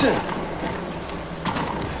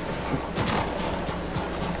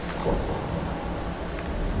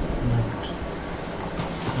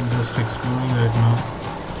 exploring right now.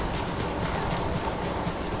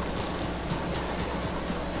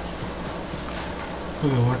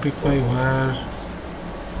 Okay, what if I wear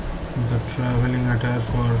the traveling attire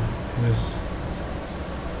for this?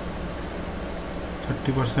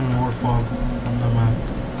 30% more fog on the map.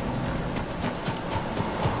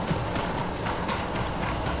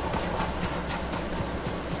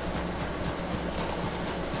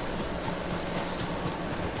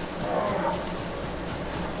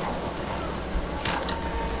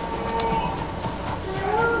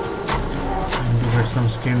 Time to get some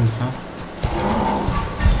skins, huh?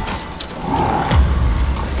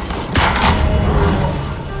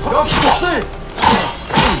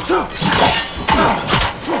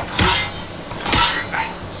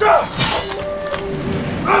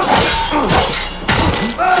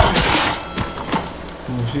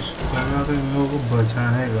 कोशिश कर रहा था इन लोगों को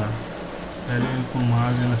बचाने का, पहले इनको मार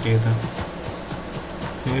देना चाहिए था,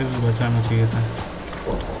 फिर बचाना चाहिए था।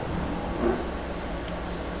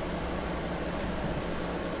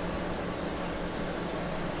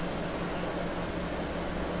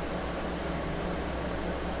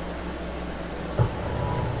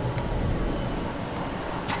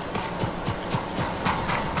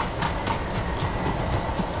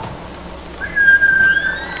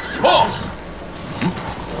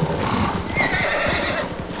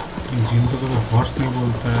 जिनको तो हॉर्स नहीं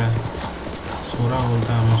बोलता है, सोरा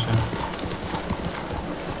बोलता है हमेशा।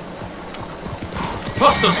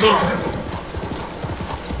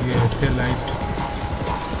 ये ऐसे लाइट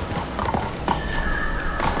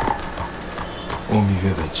Omi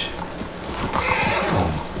village.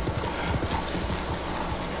 Home.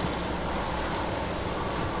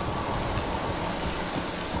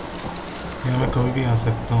 यहाँ मैं कभी भी आ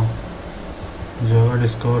सकता हूँ, जगह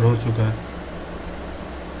डिस्कवर हो चुका है।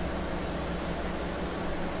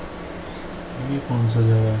 ये कौन सा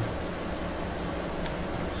जगह है?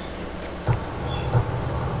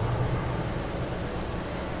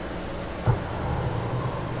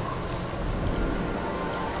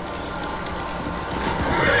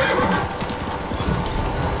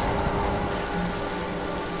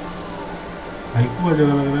 हाइकू का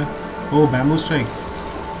जगह लग रहा है। ओह, bamboo strike.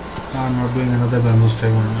 I'm not doing another bamboo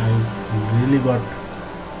strike one. I really got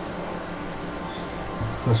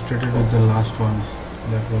frustrated with the last one.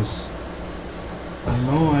 That was, I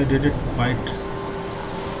know I did it quite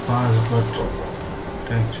fast, but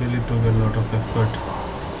it actually took a lot of effort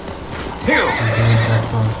to do it that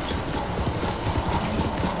fast.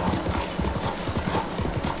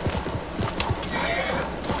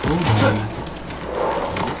 Oh boy.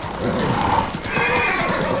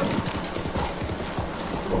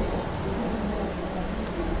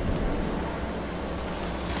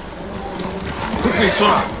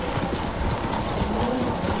 Sora!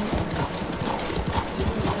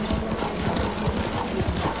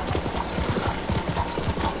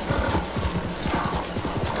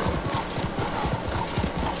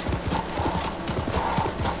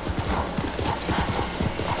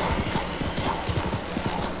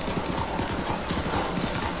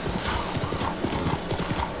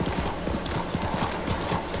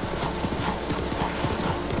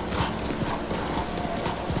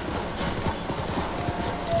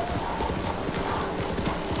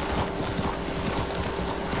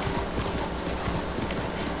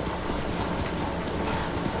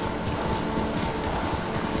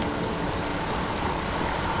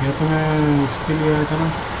 या तो मैं उसके लिए आया था ना,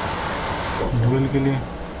 dual के लिए,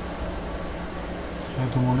 या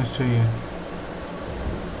तो मोनेस चाहिए,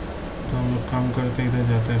 तो हम लोग काम करते इधर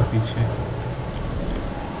जाते हैं पीछे,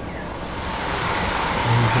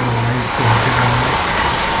 लाइट से हटे जाएंगे,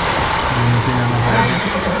 नीचे जाना पड़ेगा।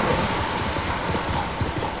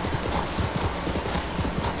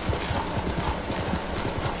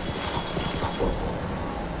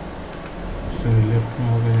 सॉरी, लेफ्ट में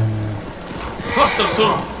होकर जाना है। Faster,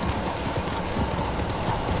 Sora!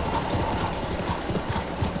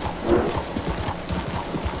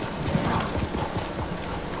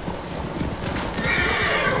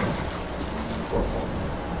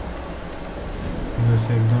 इधर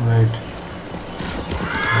से एकदम राइट।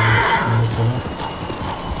 चलो,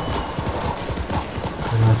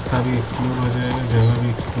 रास्ता भी एक्सप्लोर हो जाएगा, जगह भी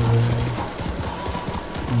एक्सप्लोर हो जाएगी,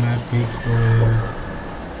 मैप भी एक्सप्लोर हो जाएगा।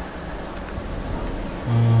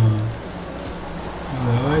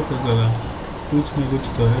 लगा है तो चला, कुछ न कुछ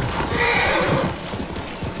तो है।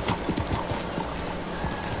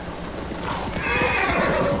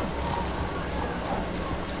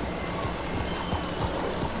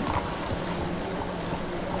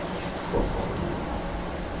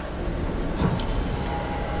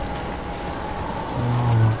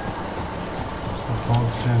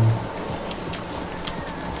 False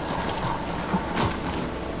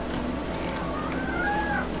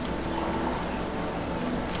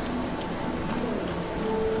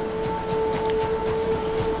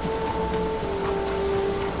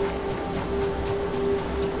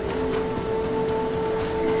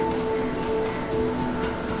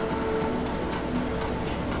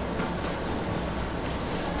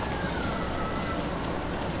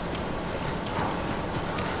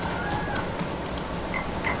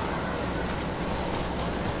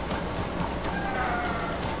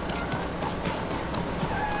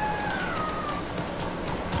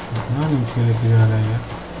नीचे लेके जा रहा है यार।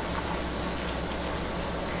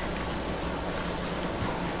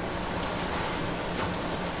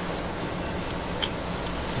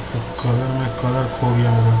 तो कलर में कलर खो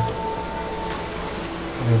गया मेरा।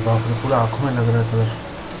 अरे बाप रे, पूरा आँखों में लग रहा है कलर।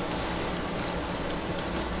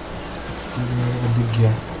 मेरे को दिख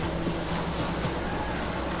गया।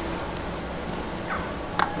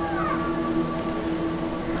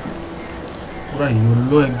 पूरा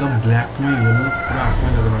येलो, एकदम ब्लैक में येलो, पूरा आँख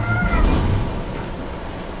में लग रहा था।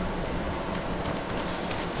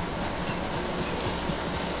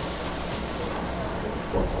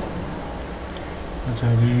 अच्छा,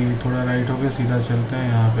 अभी थोड़ा राइट होके सीधा चलते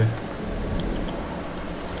हैं यहाँ पे।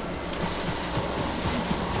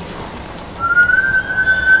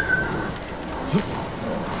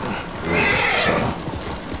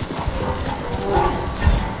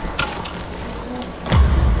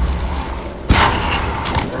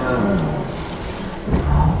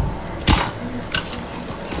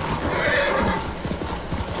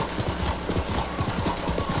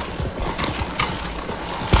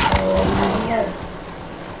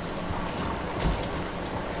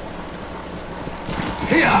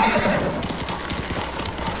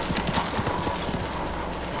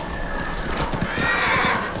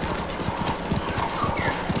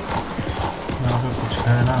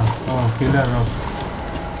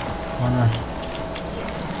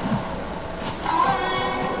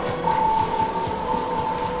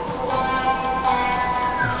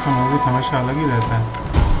 हमेशा अलग ही रहता है।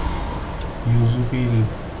 यूजुपील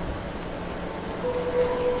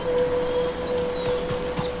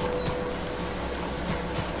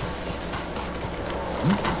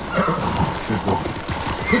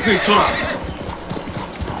quickly, Sora!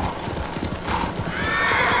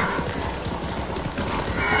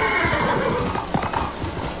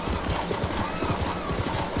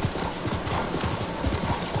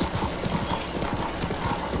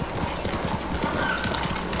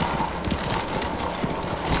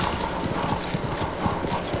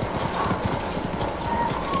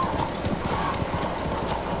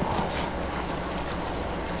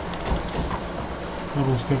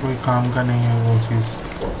 उसके कोई काम का नहीं है वो चीज़।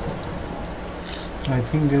 I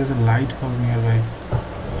think there is a light house near by.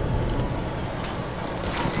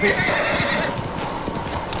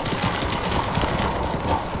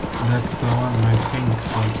 That's the one I think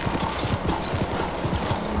so.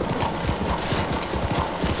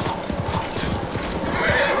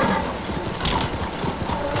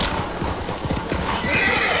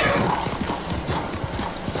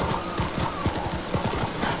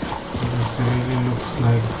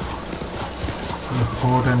 Like the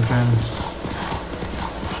fort entrance.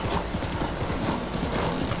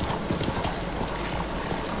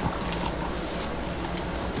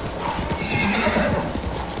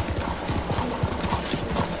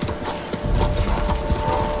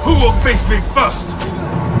 Who will face me first?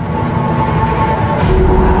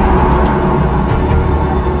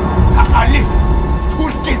 Ali,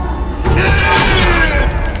 Turkin.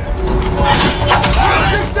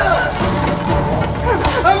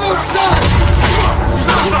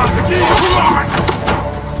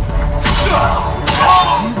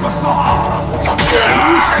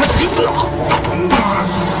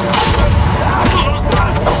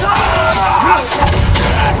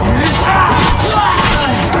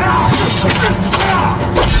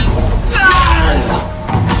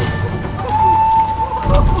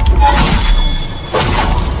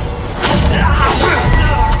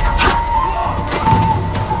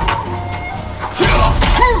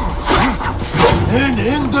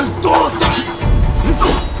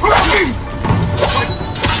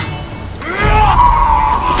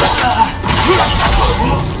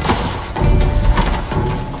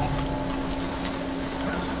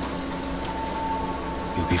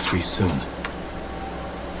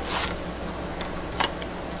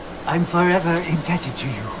 I'm forever indebted to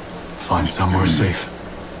you. Find somewhere safe.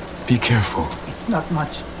 Be careful. It's not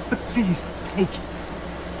much, but please, take it.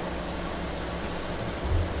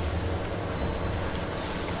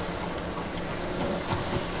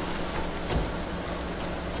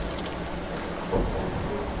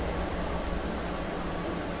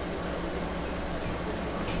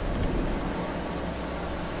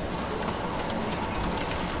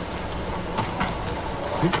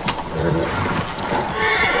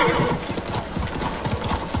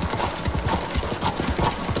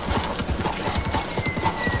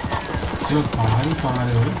 कहाँ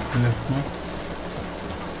है left में?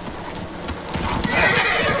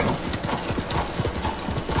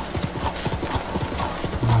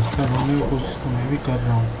 रास्ता ढूंढने की कोशिश तो मैं भी कर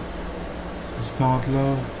रहा हूँ। इसका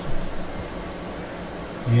मतलब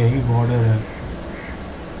यही बॉर्डर है।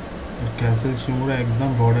 कैसल शिमुरा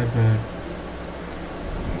एकदम बॉर्डर पे है।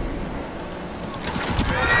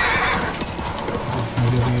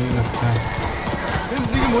 मुझे तो यही लगता है।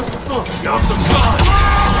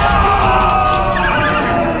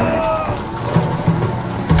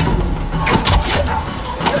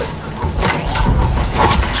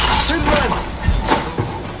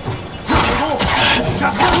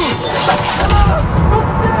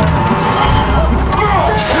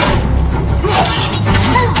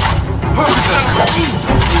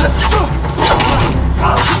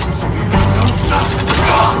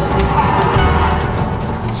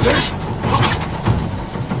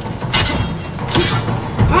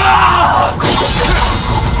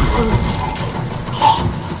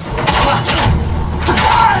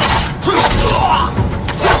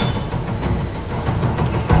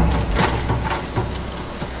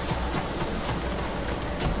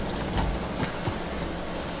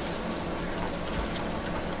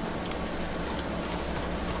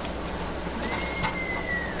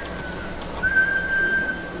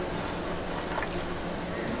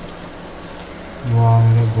 वाह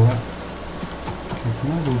मेरा घोड़ा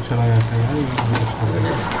कितना दूर चला जाता है यार, ये मुझे छोड़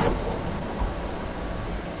देगा।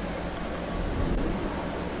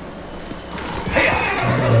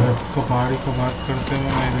 पहाड़ी को बात करते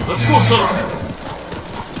हुए मैंने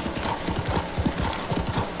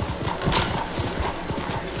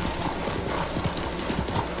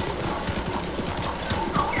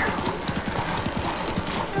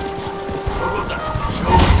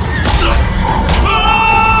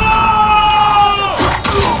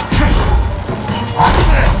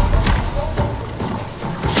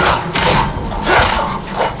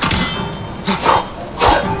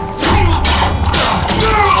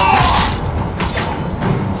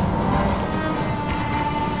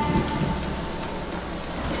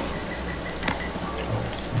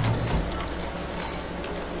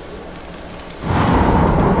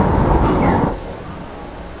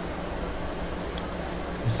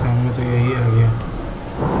सामने तो यही आ गया।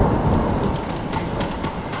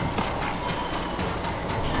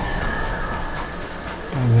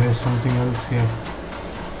 And there is something else here.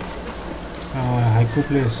 Haiku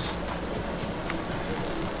place.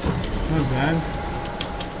 Not bad.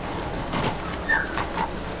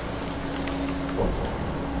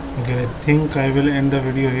 Okay, I think I will end the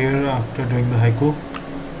video here after doing the haiku.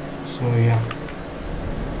 So yeah.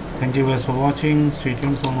 Thank you guys for watching. Stay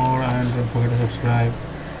tuned for more and don't forget to subscribe.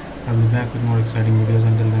 I'll be back with more exciting videos.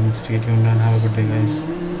 Until then, stay tuned and have a good day, guys.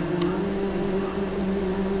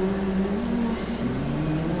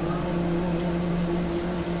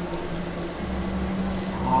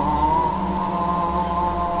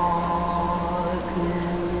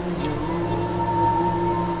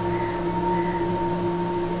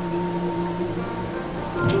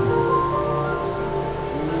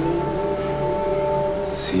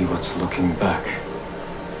 See what's looking back.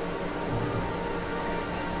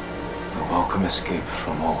 Welcome escape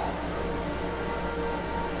from all.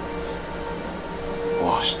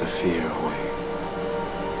 Wash the fear away.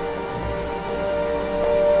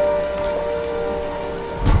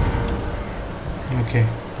 Okay,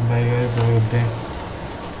 bye guys, have a good day.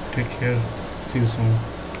 Take care. See you soon.